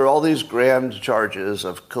after all these grand charges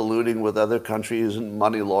of colluding with other countries and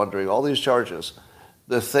money laundering, all these charges,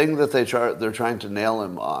 the thing that they're trying to nail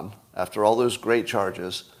him on, after all those great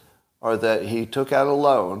charges, are that he took out a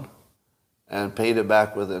loan and paid it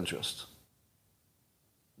back with interest.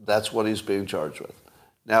 That's what he's being charged with.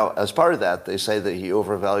 Now, as part of that, they say that he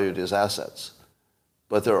overvalued his assets.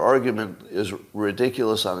 But their argument is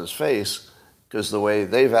ridiculous on its face because the way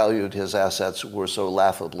they valued his assets were so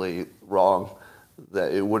laughably wrong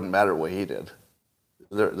that it wouldn't matter what he did.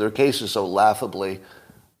 Their case is so laughably,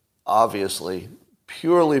 obviously,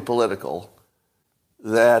 purely political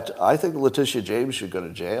that I think Letitia James should go to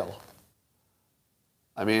jail.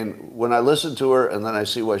 I mean, when I listen to her and then I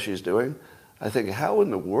see what she's doing, I think, how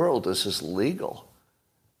in the world is this legal?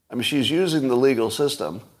 I mean, she's using the legal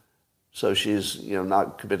system, so she's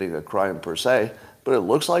not committing a crime per se, but it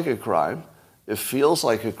looks like a crime. It feels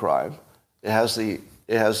like a crime. It has the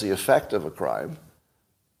effect of a crime.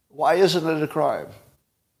 Why isn't it a crime?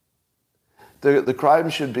 The crime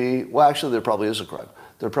should be, well, actually, there probably is a crime.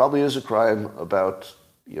 There probably is a crime about,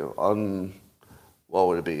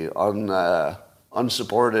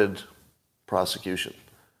 unsupported prosecution.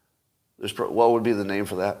 What would be the name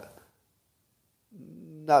for that?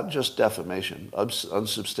 Not just defamation,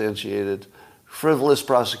 unsubstantiated, frivolous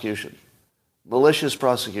prosecution, malicious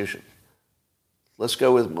prosecution. Let's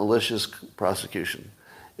go with malicious prosecution.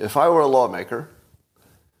 If I were a lawmaker,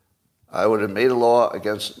 I would have made a law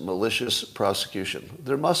against malicious prosecution.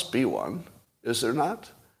 There must be one, is there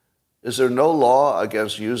not? Is there no law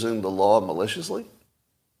against using the law maliciously?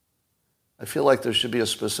 I feel like there should be a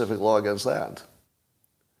specific law against that.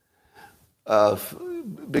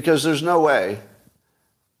 Because there's no way,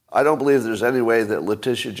 I don't believe there's any way that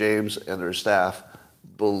Letitia James and her staff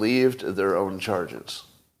believed their own charges.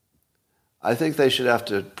 I think they should have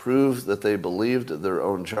to prove that they believed their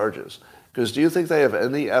own charges. Because do you think they have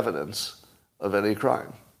any evidence of any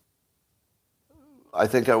crime? I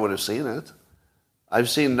think I would have seen it. I've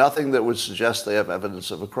seen nothing that would suggest they have evidence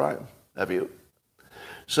of a crime. Have you?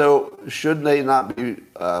 So should they not be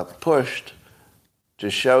pushed to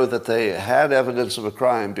show that they had evidence of a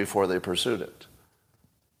crime before they pursued it?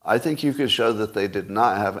 I think you could show that they did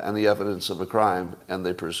not have any evidence of a crime and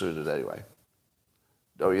they pursued it anyway.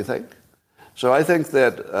 Don't you think? So I think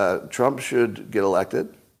that Trump should get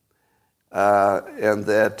elected and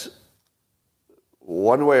that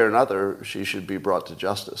one way or another she should be brought to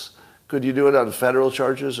justice. Could you do it on federal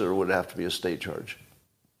charges or would it have to be a state charge?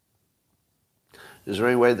 Is there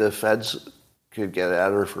any way the feds could get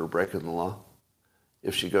at her for breaking the law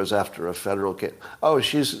if she goes after a federal case? Oh,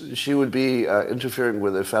 she would be interfering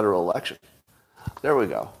with a federal election. There we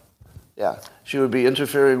go. Yeah, she would be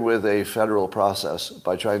interfering with a federal process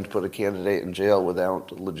by trying to put a candidate in jail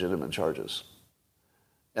without legitimate charges.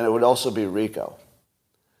 And it would also be RICO.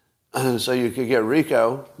 So you could get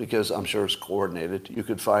RICO, because I'm sure it's coordinated. You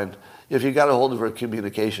could find, if you got a hold of her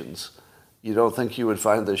communications, you don't think you would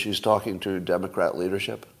find that she's talking to Democrat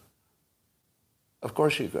leadership? Of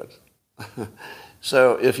course you could.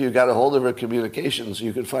 So if you got a hold of her communications,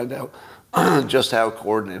 you could find out just how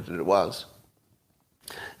coordinated it was.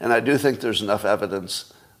 And I do think there's enough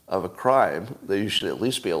evidence of a crime that you should at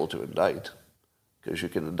least be able to indict, because you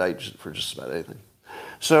can indict for just about anything.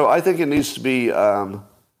 So I think it needs to be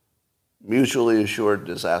mutually assured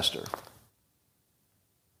disaster.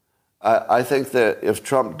 I think that if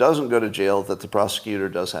Trump doesn't go to jail, that the prosecutor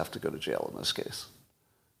does have to go to jail in this case.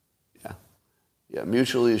 Yeah,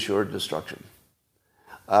 mutually assured destruction.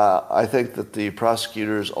 I think that the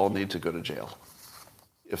prosecutors all need to go to jail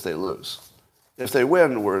if they lose. If they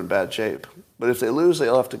win, we're in bad shape. But if they lose,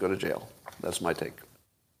 they'll have to go to jail. That's my take.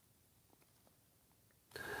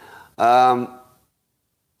 All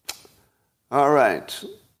right.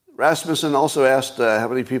 Rasmussen also asked how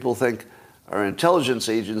many people think our intelligence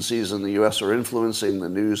agencies in the U.S. are influencing the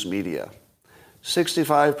news media.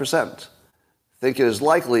 65% think it is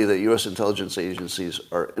likely that U.S. intelligence agencies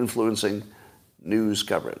are influencing news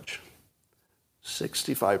coverage.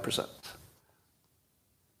 65%.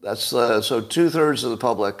 That's so 2/3 of the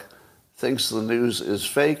public thinks the news is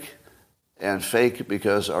fake, and fake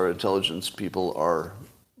because our intelligence people are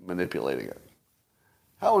manipulating it.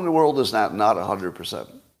 How in the world is that not 100%?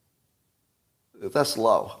 That's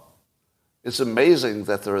low. It's amazing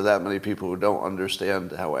that there are that many people who don't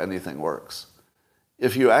understand how anything works.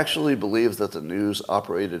 If you actually believe that the news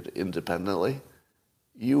operated independently,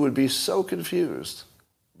 you would be so confused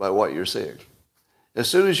by what you're seeing. As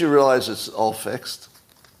soon as you realize it's all fixed,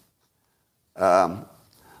 I'll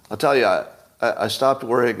tell you, I stopped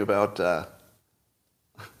worrying about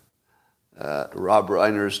Rob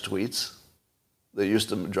Reiner's tweets. They used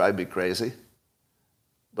to drive me crazy.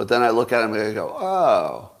 But then I look at him and I go,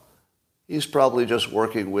 oh, he's probably just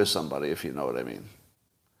working with somebody, if you know what I mean.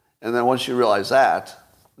 And then once you realize that,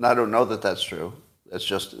 and I don't know that that's true, it's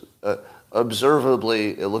just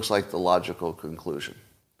observably, it looks like the logical conclusion.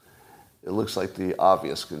 It looks like the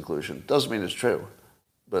obvious conclusion. Doesn't mean it's true,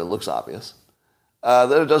 but it looks obvious.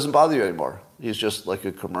 Then it doesn't bother you anymore. He's just like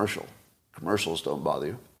a commercial. Commercials don't bother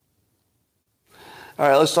you. All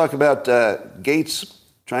right, let's talk about Gates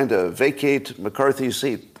trying to vacate McCarthy's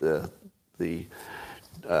seat, the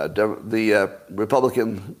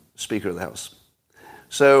Republican Speaker of the House.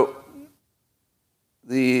 So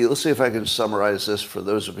let's see if I can summarize this for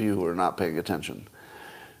those of you who are not paying attention.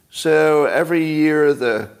 So every year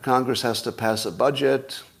the Congress has to pass a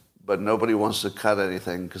budget. but nobody wants to cut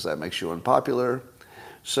anything because that makes you unpopular.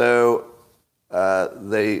 So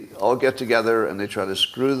they all get together and they try to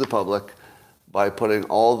screw the public by putting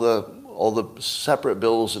all the separate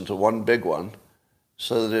bills into one big one,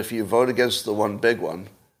 so that if you vote against the one big one,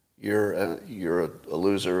 you're a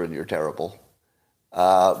loser and you're terrible.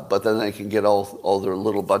 But then they can get all their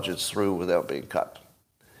little budgets through without being cut.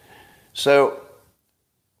 So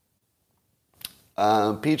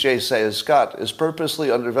PJ says, Scott, is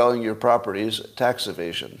purposely undervaluing your properties tax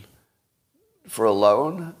evasion? For a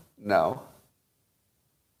loan? No.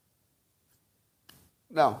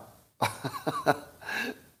 No.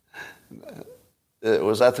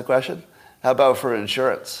 Was that the question? How about for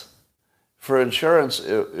insurance? For insurance,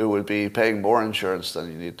 it would be paying more insurance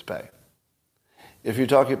than you need to pay. If you're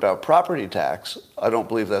talking about property tax, I don't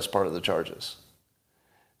believe that's part of the charges.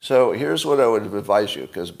 So here's what I would advise you,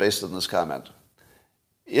 because based on this comment.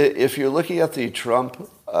 If you're looking at the Trump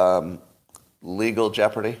legal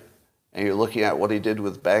jeopardy, and you're looking at what he did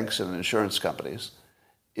with banks and insurance companies,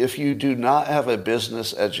 if you do not have a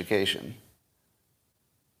business education,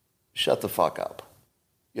 shut the fuck up.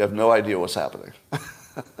 You have no idea what's happening.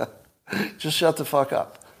 Just shut the fuck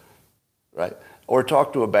up, right? Or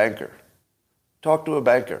talk to a banker. Talk to a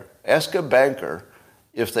banker. Ask a banker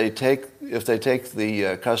if they take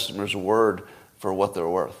the customer's word for what they're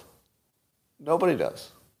worth. Nobody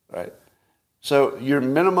does, right? So your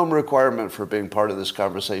minimum requirement for being part of this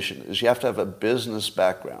conversation is you have to have a business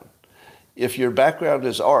background. If your background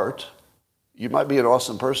is art, you might be an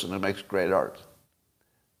awesome person who makes great art.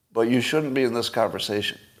 But you shouldn't be in this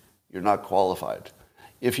conversation. You're not qualified.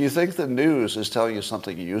 If you think the news is telling you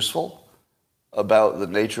something useful about the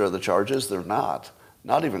nature of the charges, they're not.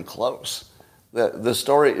 Not even close. The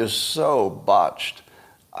story is so botched.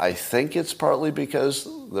 I think it's partly because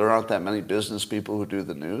there aren't that many business people who do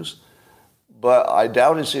the news. But I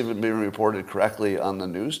doubt it's even being reported correctly on the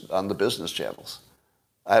news, on the business channels.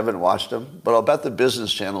 I haven't watched them, but I'll bet the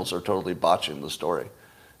business channels are totally botching the story.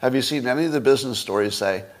 Have you seen any of the business stories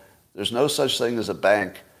say, there's no such thing as a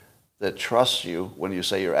bank that trusts you when you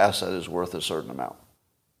say your asset is worth a certain amount?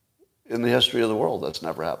 In the history of the world, that's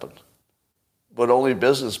never happened. But only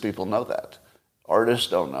business people know that. Artists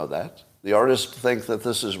don't know that. The artists think that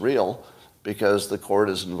this is real because the court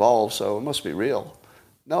is involved, so it must be real.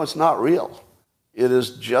 No, it's not real. It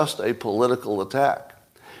is just a political attack.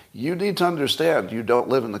 You need to understand you don't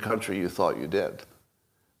live in the country you thought you did.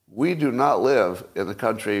 We do not live in a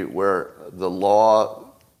country where the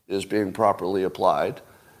law is being properly applied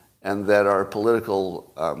and that our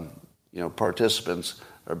political participants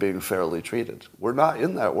are being fairly treated. We're not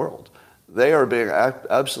in that world. They are being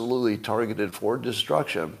absolutely targeted for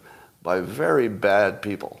destruction by very bad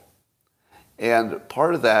people. And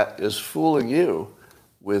part of that is fooling you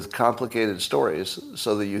with complicated stories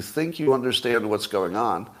so that you think you understand what's going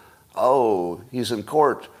on. Oh, he's in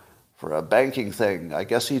court for a banking thing. I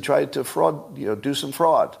guess he tried to do some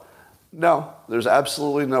fraud. No, there's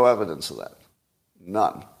absolutely no evidence of that.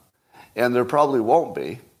 None. And there probably won't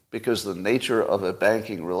be, because the nature of a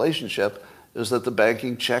banking relationship is that the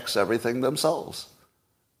banking checks everything themselves.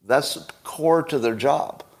 That's core to their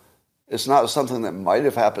job. It's not something that might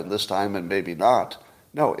have happened this time and maybe not.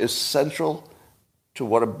 No, it's central to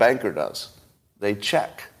what a banker does. They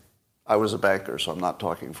check. I was a banker, so I'm not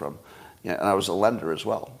talking from, and I was a lender as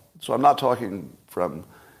well. So I'm not talking from,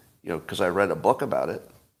 because I read a book about it.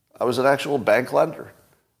 I was an actual bank lender.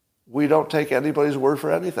 We don't take anybody's word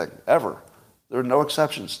for anything, ever. There are no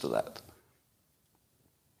exceptions to that.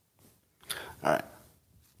 All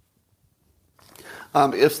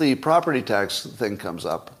right. If the property tax thing comes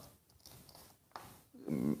up,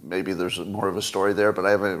 maybe there's more of a story there, but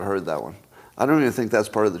I haven't even heard that one. I don't even think that's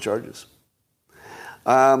part of the charges.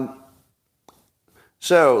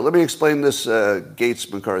 So let me explain this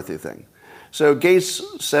Gates-McCarthy thing. So Gates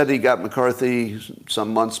said he got McCarthy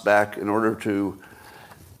some months back in order to,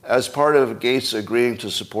 as part of Gates agreeing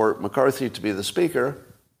to support McCarthy to be the speaker,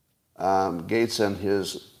 Gates and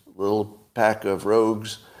his little pack of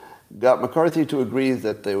rogues got McCarthy to agree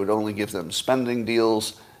that they would only give them spending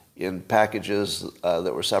deals in packages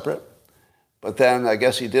that were separate. But then I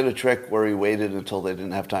guess he did a trick where he waited until they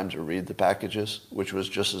didn't have time to read the packages, which was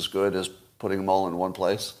just as good as putting them all in one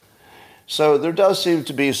place. So there does seem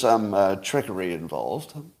to be some trickery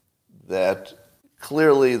involved, that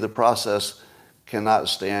clearly the process cannot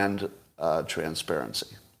stand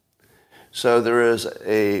transparency. So there is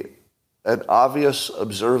an obvious,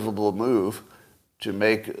 observable move to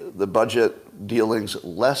make the budget dealings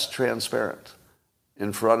less transparent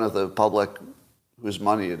in front of the public whose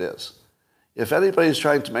money it is. If anybody's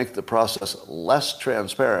trying to make the process less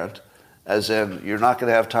transparent, as in you're not going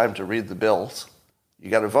to have time to read the bills. You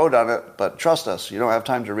got to vote on it, but trust us, you don't have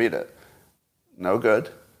time to read it. No good.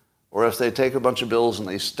 Or if they take a bunch of bills and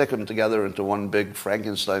they stick them together into one big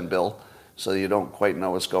Frankenstein bill so you don't quite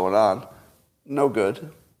know what's going on, no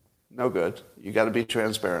good. No good. You got to be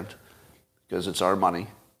transparent because it's our money.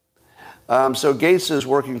 So Gates is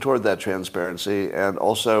working toward that transparency and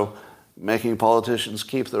also making politicians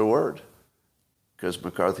keep their word, because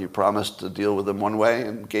McCarthy promised to deal with them one way,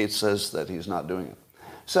 and Gates says that he's not doing it.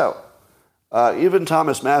 So even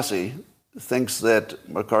Thomas Massie thinks that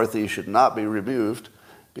McCarthy should not be removed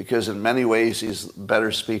because in many ways he's a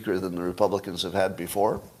better speaker than the Republicans have had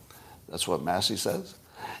before. That's what Massie says.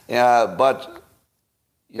 But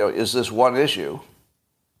is this one issue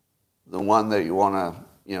the one that you want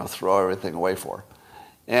to throw everything away for?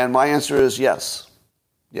 And my answer is yes.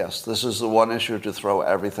 Yes, this is the one issue to throw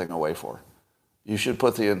everything away for. You should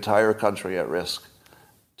put the entire country at risk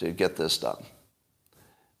to get this done.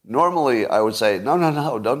 Normally, I would say,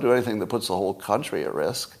 no, don't do anything that puts the whole country at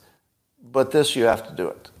risk. But this, you have to do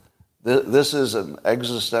it. This is an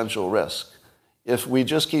existential risk. If we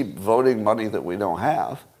just keep voting money that we don't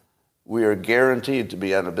have, we are guaranteed to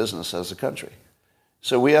be out of business as a country.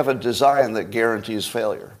 So we have a design that guarantees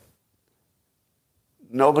failure.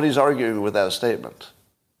 Nobody's arguing with that statement.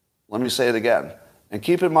 Let me say it again. And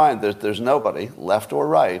keep in mind that there's nobody, left or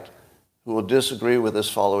right, who will disagree with this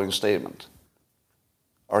following statement.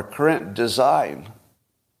 Our current design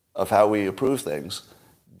of how we approve things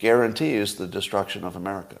guarantees the destruction of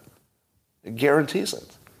America. It guarantees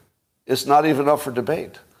it. It's not even up for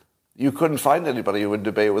debate. You couldn't find anybody who would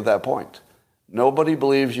debate with that point. Nobody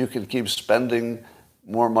believes you can keep spending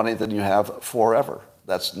more money than you have forever.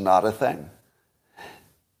 That's not a thing.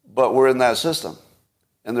 But we're in that system.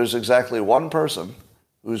 And there's exactly one person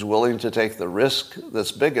who's willing to take the risk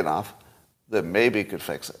that's big enough that maybe could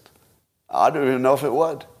fix it. I don't even know if it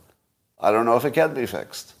would. I don't know if it can be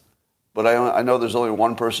fixed. But I know there's only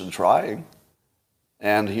one person trying,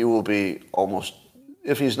 and he will be almost,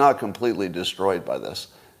 if he's not completely destroyed by this,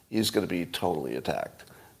 he's going to be totally attacked.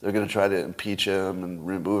 They're going to try to impeach him and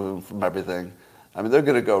remove him from everything. I mean, they're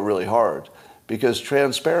going to go really hard because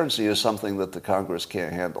transparency is something that the Congress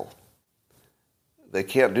can't handle. They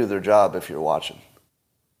can't do their job if you're watching,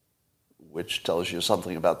 which tells you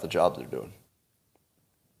something about the job they're doing.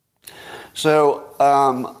 So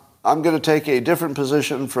I'm going to take a different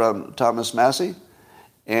position from Thomas Massie,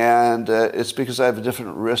 and it's because I have a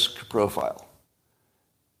different risk profile.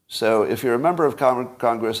 So if you're a member of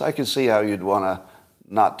Congress, I can see how you'd want to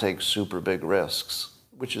not take super big risks,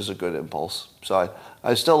 which is a good impulse. So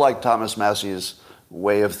I still like Thomas Massie's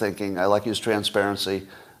way of thinking. I like his transparency.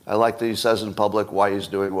 I like that he says in public why he's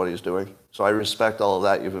doing what he's doing. So I respect all of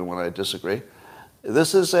that even when I disagree.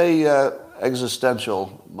 This is a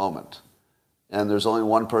existential moment. And there's only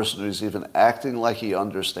one person who's even acting like he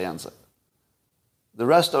understands it. The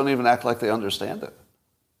rest don't even act like they understand it.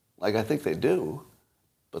 Like, I think they do,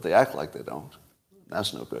 but they act like they don't.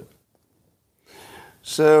 That's no good.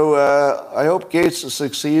 So I hope Gates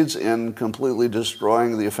succeeds in completely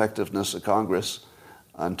destroying the effectiveness of Congress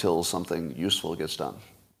until something useful gets done.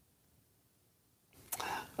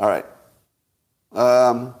 All right.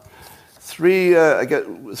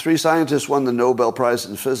 Three scientists won the Nobel Prize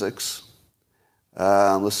in Physics.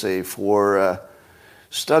 Let's see, for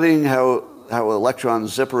studying how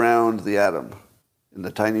electrons zip around the atom in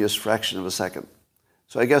the tiniest fraction of a second.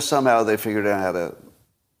 So I guess somehow they figured out how to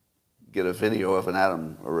get a video of an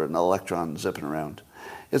atom or an electron zipping around.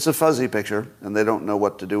 It's a fuzzy picture, and they don't know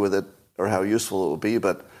what to do with it or how useful it will be,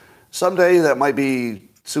 but someday that might be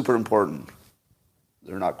super important.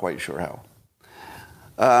 They're not quite sure how.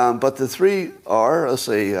 But the three are, let's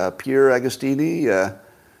say, Pierre Agostini,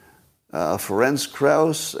 Ferenc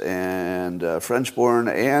Krauss, and French-born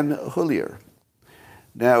Anne Hullier.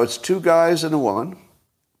 Now, it's two guys and a woman,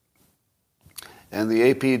 and the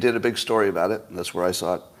AP did a big story about it, and that's where I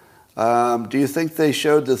saw it. Do you think they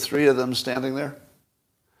showed the three of them standing there?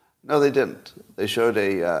 No, they didn't. They showed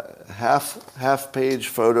a half-page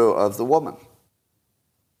photo of the woman.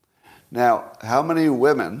 Now, how many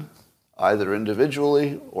women, either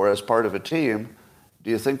individually or as part of a team, do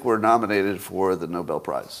you think were nominated for the Nobel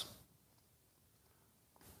Prize?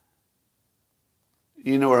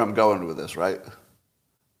 You know where I'm going with this, right?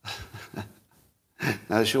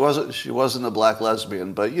 Now, she wasn't a black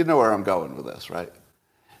lesbian, but you know where I'm going with this, right?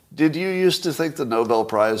 Did you used to think the Nobel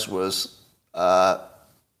Prize was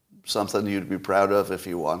something you'd be proud of if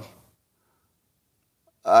you won?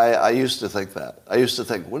 I used to think that. I used to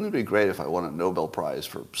think, wouldn't it be great if I won a Nobel Prize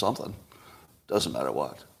for something? Doesn't matter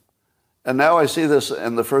what. And now I see this,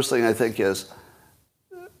 and the first thing I think is,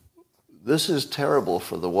 this is terrible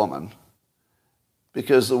for the woman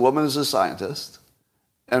because the woman is a scientist,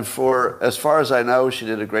 and for as far as I know, she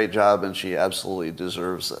did a great job and she absolutely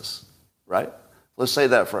deserves this, right? Let's say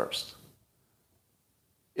that first.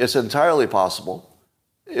 It's entirely possible,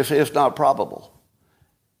 if not probable,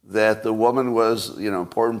 that the woman was, an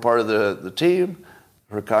important part of the team.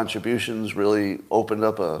 Her contributions really opened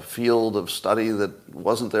up a field of study that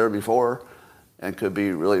wasn't there before and could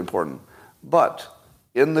be really important. But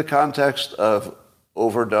in the context of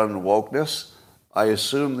overdone wokeness, I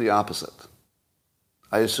assume the opposite.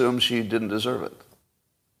 I assume she didn't deserve it.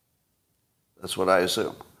 That's what I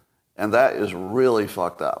assume. And that is really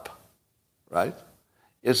fucked up, right?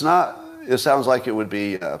 It's not, it sounds like it would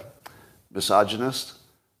be misogynist,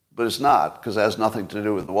 but it's not, because it has nothing to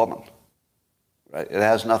do with the woman, right? It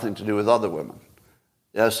has nothing to do with other women.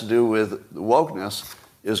 It has to do with the wokeness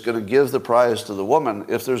is going to give the prize to the woman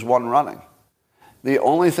if there's one running. The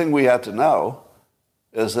only thing we have to know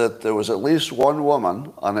is that there was at least one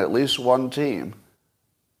woman on at least one team,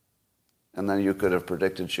 and then you could have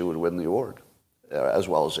predicted she would win the award, as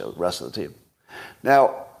well as the rest of the team.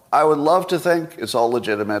 Now, I would love to think it's all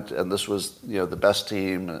legitimate, and this was, the best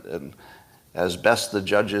team, and as best the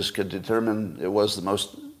judges could determine, it was the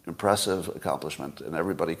most impressive accomplishment, and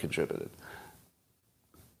everybody contributed.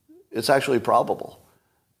 It's actually probable,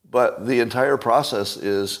 but the entire process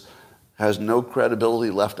has no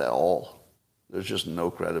credibility left at all. There's just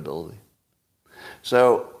no credibility.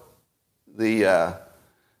 So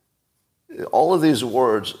all of these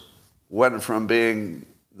awards went from being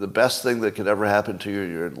the best thing that could ever happen to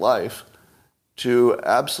you in life to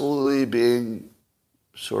absolutely being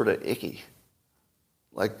sort of icky.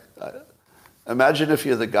 Like, imagine if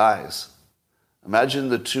you're the guys. Imagine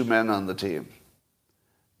the two men on the team.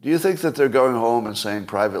 Do you think that they're going home and saying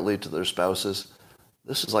privately to their spouses,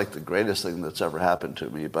 this is like the greatest thing that's ever happened to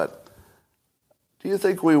me, but do you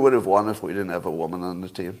think we would have won if we didn't have a woman on the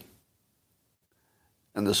team?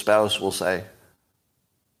 And the spouse will say,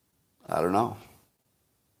 I don't know.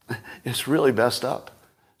 It's really messed up.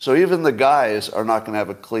 So even the guys are not going to have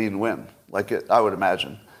a clean win, I would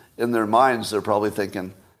imagine. In their minds, they're probably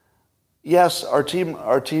thinking, yes, our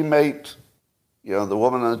teammate, the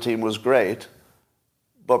woman on the team was great,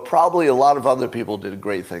 but probably a lot of other people did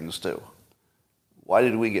great things too. Why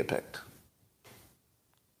did we get picked?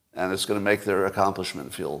 And it's going to make their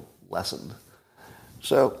accomplishment feel lessened.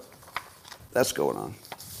 So that's going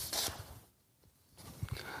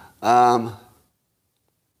on.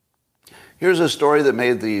 Here's a story that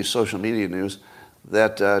made the social media news,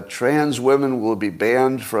 that trans women will be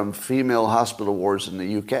banned from female hospital wards in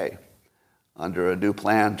the UK under a new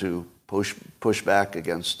plan to push back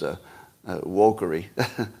against wokery,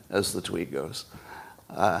 as the tweet goes.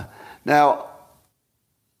 Now,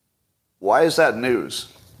 why is that news?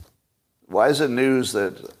 Why is it news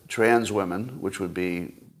that trans women, which would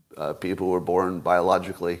be people who were born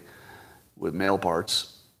biologically with male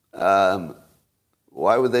parts,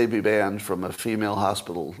 why would they be banned from a female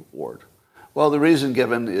hospital ward? Well, the reason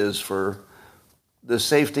given is for the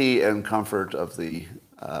safety and comfort of the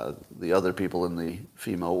other people in the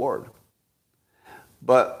female ward.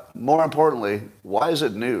 But more importantly, why is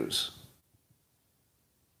it news?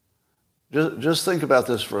 Just think about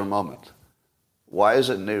this for a moment. Why is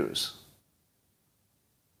it news?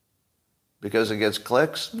 Because it gets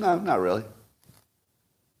clicks? No, not really.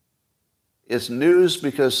 It's news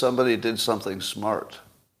because somebody did something smart.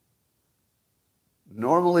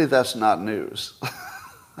 Normally, that's not news.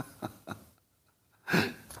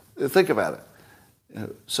 Think about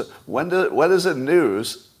it. So when is it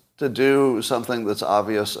news to do something that's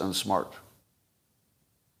obvious and smart?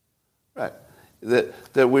 Right.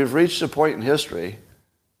 That we've reached a point in history,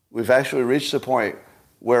 we've actually reached a point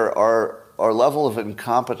where our level of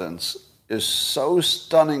incompetence is so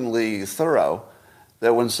stunningly thorough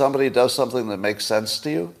that when somebody does something that makes sense to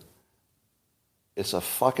you, it's a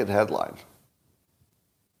fucking headline.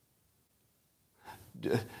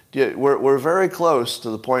 We're very close to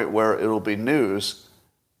the point where it'll be news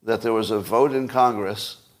that there was a vote in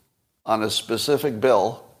Congress on a specific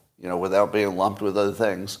bill, without being lumped with other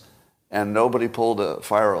things, and nobody pulled a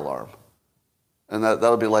fire alarm. And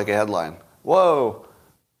that'll be like a headline. Whoa,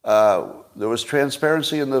 there was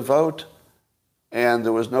transparency in the vote, and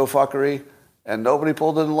there was no fuckery, and nobody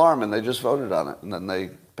pulled an alarm, and they just voted on it. And then they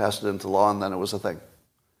passed it into law, and then it was a thing.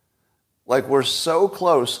 Like, we're so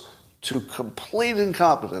close to complete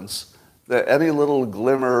incompetence that any little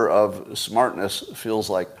glimmer of smartness feels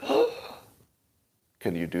like,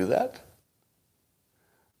 can you do that?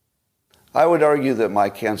 I would argue that my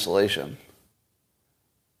cancellation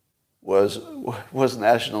was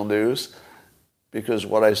national news because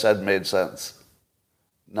what I said made sense,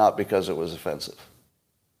 not because it was offensive.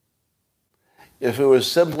 If it was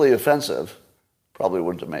simply offensive, probably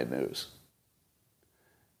wouldn't have made news.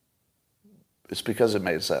 It's because it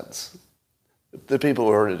made sense. The people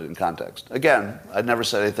who heard it in context. Again, I never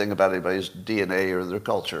said anything about anybody's DNA or their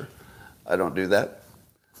culture. I don't do that.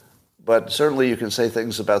 But certainly you can say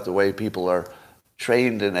things about the way people are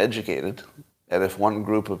trained and educated. And if one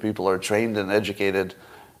group of people are trained and educated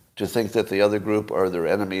to think that the other group are their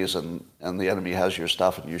enemies and the enemy has your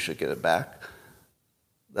stuff and you should get it back,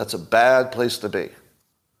 that's a bad place to be.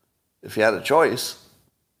 If you had a choice,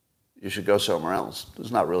 you should go somewhere else.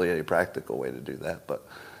 There's not really any practical way to do that, but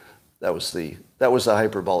that was the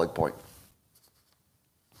hyperbolic point.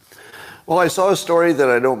 Well, I saw a story that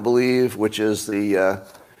I don't believe, which is the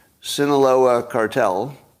Sinaloa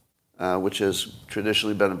cartel, which has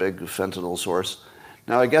traditionally been a big fentanyl source.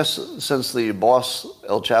 Now, I guess since the boss,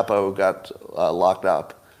 El Chapo, got locked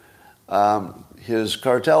up, his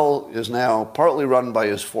cartel is now partly run by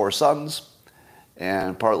his 4 sons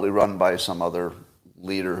and partly run by some other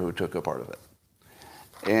leader who took a part of it.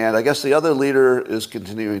 And I guess the other leader is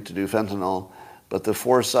continuing to do fentanyl, but the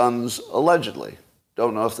 4 sons, allegedly,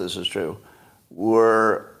 don't know if this is true,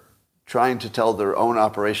 were trying to tell their own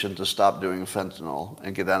operation to stop doing fentanyl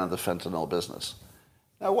and get out of the fentanyl business.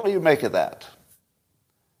 Now, what do you make of that?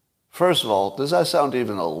 First of all, does that sound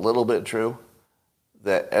even a little bit true?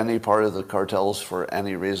 That any part of the cartels, for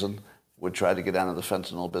any reason, would try to get out of the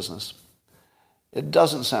fentanyl business? It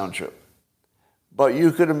doesn't sound true. But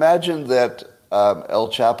you could imagine that El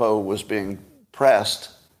Chapo was being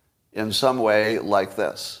pressed in some way like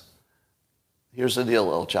this. Here's the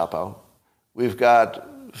deal, El Chapo. We've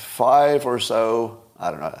got 5 or so, I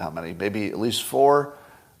don't know how many, maybe at least 4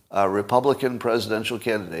 Republican presidential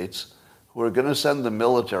candidates who are going to send the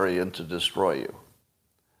military in to destroy you.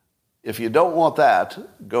 If you don't want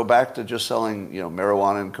that, go back to just selling,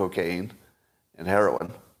 marijuana and cocaine and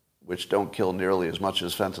heroin, which don't kill nearly as much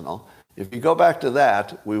as fentanyl. If you go back to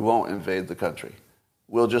that, we won't invade the country.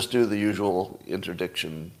 We'll just do the usual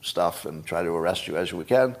interdiction stuff and try to arrest you as we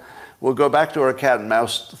can. We'll go back to our cat and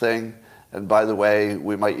mouse thing. And by the way,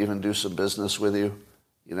 we might even do some business with you,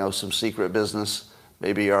 some secret business.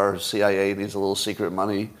 Maybe our CIA needs a little secret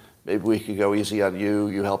money. Maybe we could go easy on you.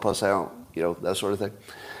 You help us out, that sort of thing.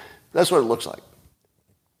 That's what it looks like.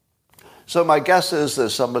 So my guess is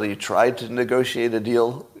that somebody tried to negotiate a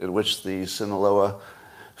deal in which the Sinaloa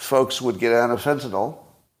folks would get out of fentanyl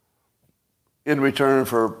in return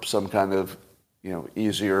for some kind of,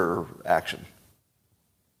 easier action.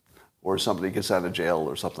 Or somebody gets out of jail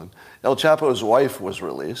or something. El Chapo's wife was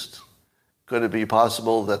released. Could it be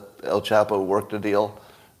possible that El Chapo worked a deal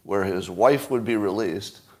where his wife would be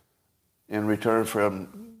released in return for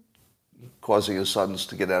him causing his sons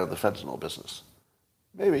to get out of the fentanyl business?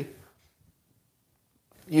 Maybe.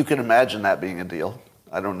 You can imagine that being a deal.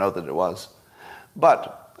 I don't know that it was.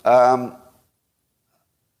 But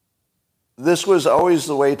this was always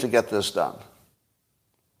the way to get this done.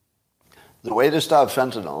 The way to stop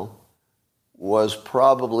fentanyl was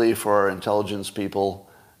probably for our intelligence people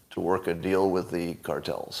to work a deal with the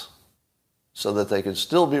cartels so that they could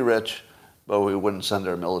still be rich, but we wouldn't send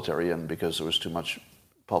our military in because there was too much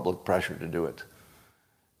public pressure to do it.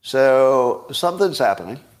 So something's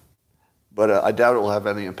happening, but I doubt it will have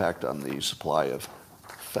any impact on the supply of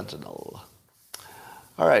fentanyl.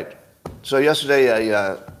 All right. So yesterday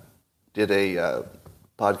I did a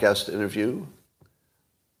podcast interview.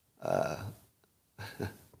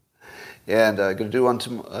 And I'm going to do one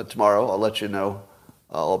tomorrow. I'll let you know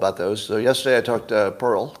all about those. So yesterday I talked to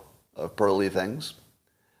Pearl of Pearly Things.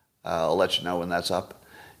 I'll let you know when that's up.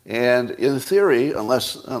 And in theory,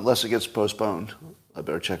 unless it gets postponed, I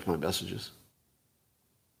better check my messages.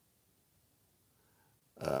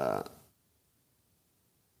 So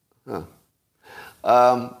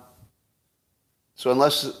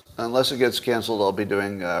unless it gets canceled, I'll be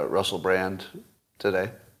doing Russell Brand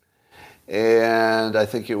today. And I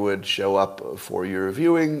think it would show up for your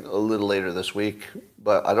viewing a little later this week,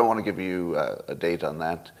 but I don't want to give you a date on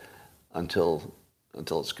that until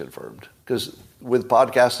it's confirmed. Because with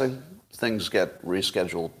podcasting, things get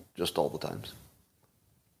rescheduled just all the times.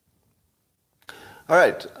 All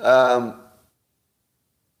right.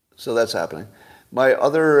 So that's happening. My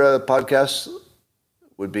other podcasts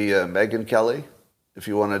would be Megyn Kelly. If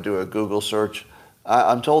you want to do a Google search,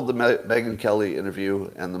 I'm told the Megyn Kelly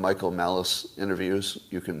interview and the Michael Malice interviews,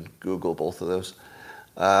 you can Google both of those,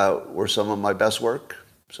 were some of my best work.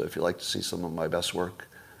 So if you'd like to see some of my best work,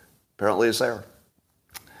 apparently it's there.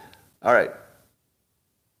 All right.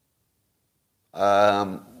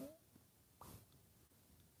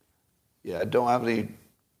 Yeah, I don't have any.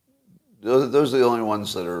 Those are the only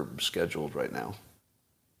ones that are scheduled right now.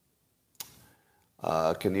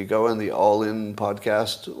 Can you go in the All In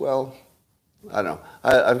podcast? Well, I don't know.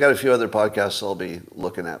 I've got a few other podcasts I'll be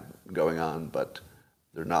looking at going on, but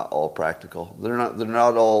they're not all practical. They're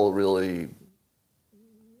not all really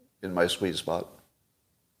in my sweet spot.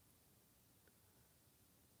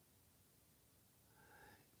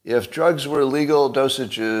 If drugs were legal,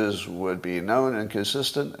 dosages would be known and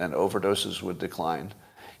consistent, and overdoses would decline.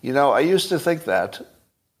 You know, I used to think that.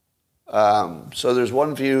 So there's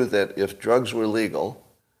one view that if drugs were legal,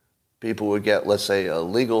 people would get, let's say, a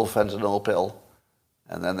legal fentanyl pill,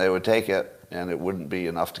 and then they would take it, and it wouldn't be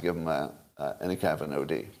enough to give them any kind of an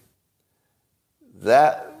OD.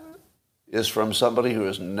 That is from somebody who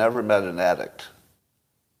has never met an addict.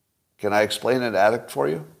 Can I explain an addict for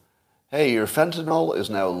you? Hey, your fentanyl is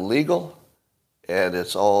now legal, and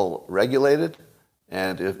it's all regulated,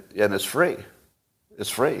 and it's free. It's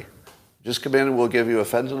free. Just come in and we'll give you a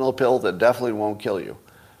fentanyl pill that definitely won't kill you.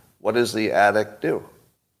 What does the addict do?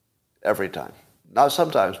 Every time. Not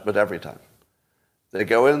sometimes, but every time. They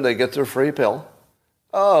go in, they get their free pill.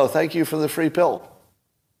 Oh, thank you for the free pill.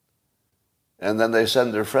 And then they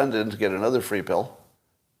send their friend in to get another free pill.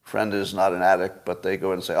 Friend is not an addict, but they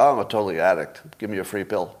go in and say, oh, I'm a totally addict. Give me a free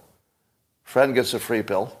pill. Friend gets a free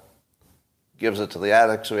pill, gives it to the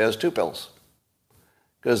addict, so he has 2 pills.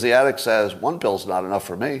 Because the addict says, 1 pill's not enough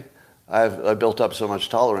for me. I've built up so much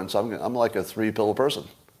tolerance, I'm like a 3-pill person.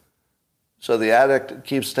 So the addict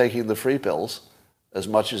keeps taking the free pills as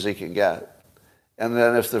much as he can get. And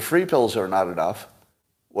then if the free pills are not enough,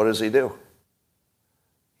 what does he do?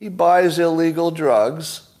 He buys illegal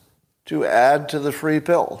drugs to add to the free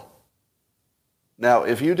pill. Now,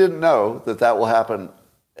 if you didn't know that that will happen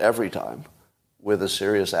every time with a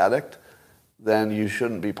serious addict, then you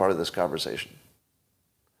shouldn't be part of this conversation.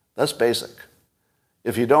 That's basic.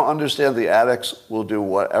 If you don't understand the addicts will do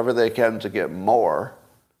whatever they can to get more,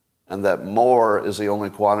 and that more is the only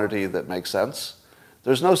quantity that makes sense,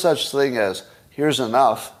 there's no such thing as, here's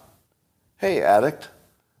enough. Hey, addict,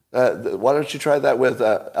 why don't you try that with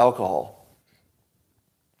alcohol?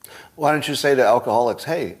 Why don't you say to alcoholics,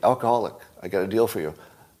 hey, alcoholic, I got a deal for you.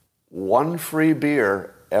 1 free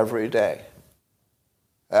beer every day.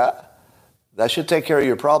 That should take care of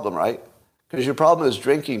your problem, right? Because your problem is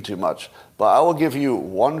drinking too much. But I will give you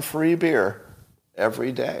 1 free beer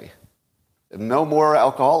every day. And no more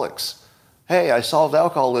alcoholics. Hey, I solved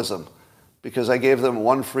alcoholism because I gave them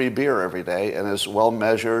 1 free beer every day, and it's well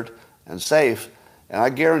measured and safe. And I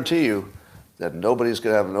guarantee you that nobody's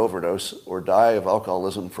going to have an overdose or die of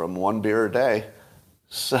alcoholism from 1 beer a day.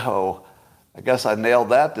 So I guess I nailed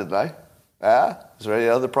that, didn't I? Is there any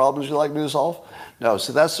other problems you'd like me to solve? No,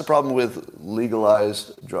 so that's the problem with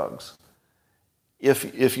legalized drugs.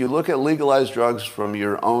 If you look at legalized drugs from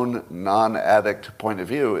your own non-addict point of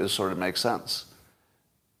view, it sort of makes sense.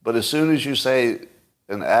 But as soon as you say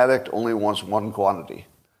an addict only wants 1 quantity,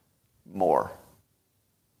 more.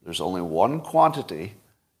 There's only 1 quantity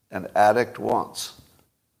an addict wants,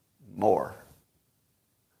 more.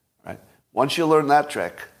 Right? Once you learn that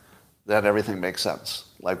trick, then everything makes sense.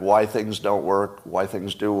 Like why things don't work, why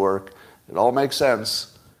things do work. It all makes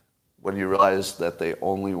sense when you realize that they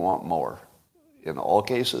only want more. In all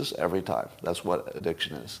cases, every time. That's what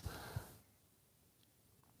addiction is.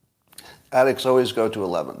 Addicts always go to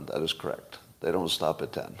 11. That is correct. They don't stop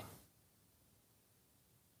at 10.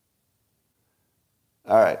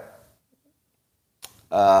 All right.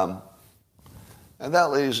 And that,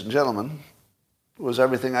 ladies and gentlemen, was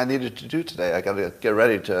everything I needed to do today. I got to get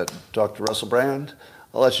ready to talk to Russell Brand.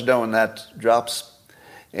 I'll let you know when that drops.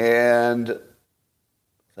 And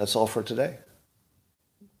that's all for today.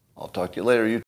 I'll talk to you later. You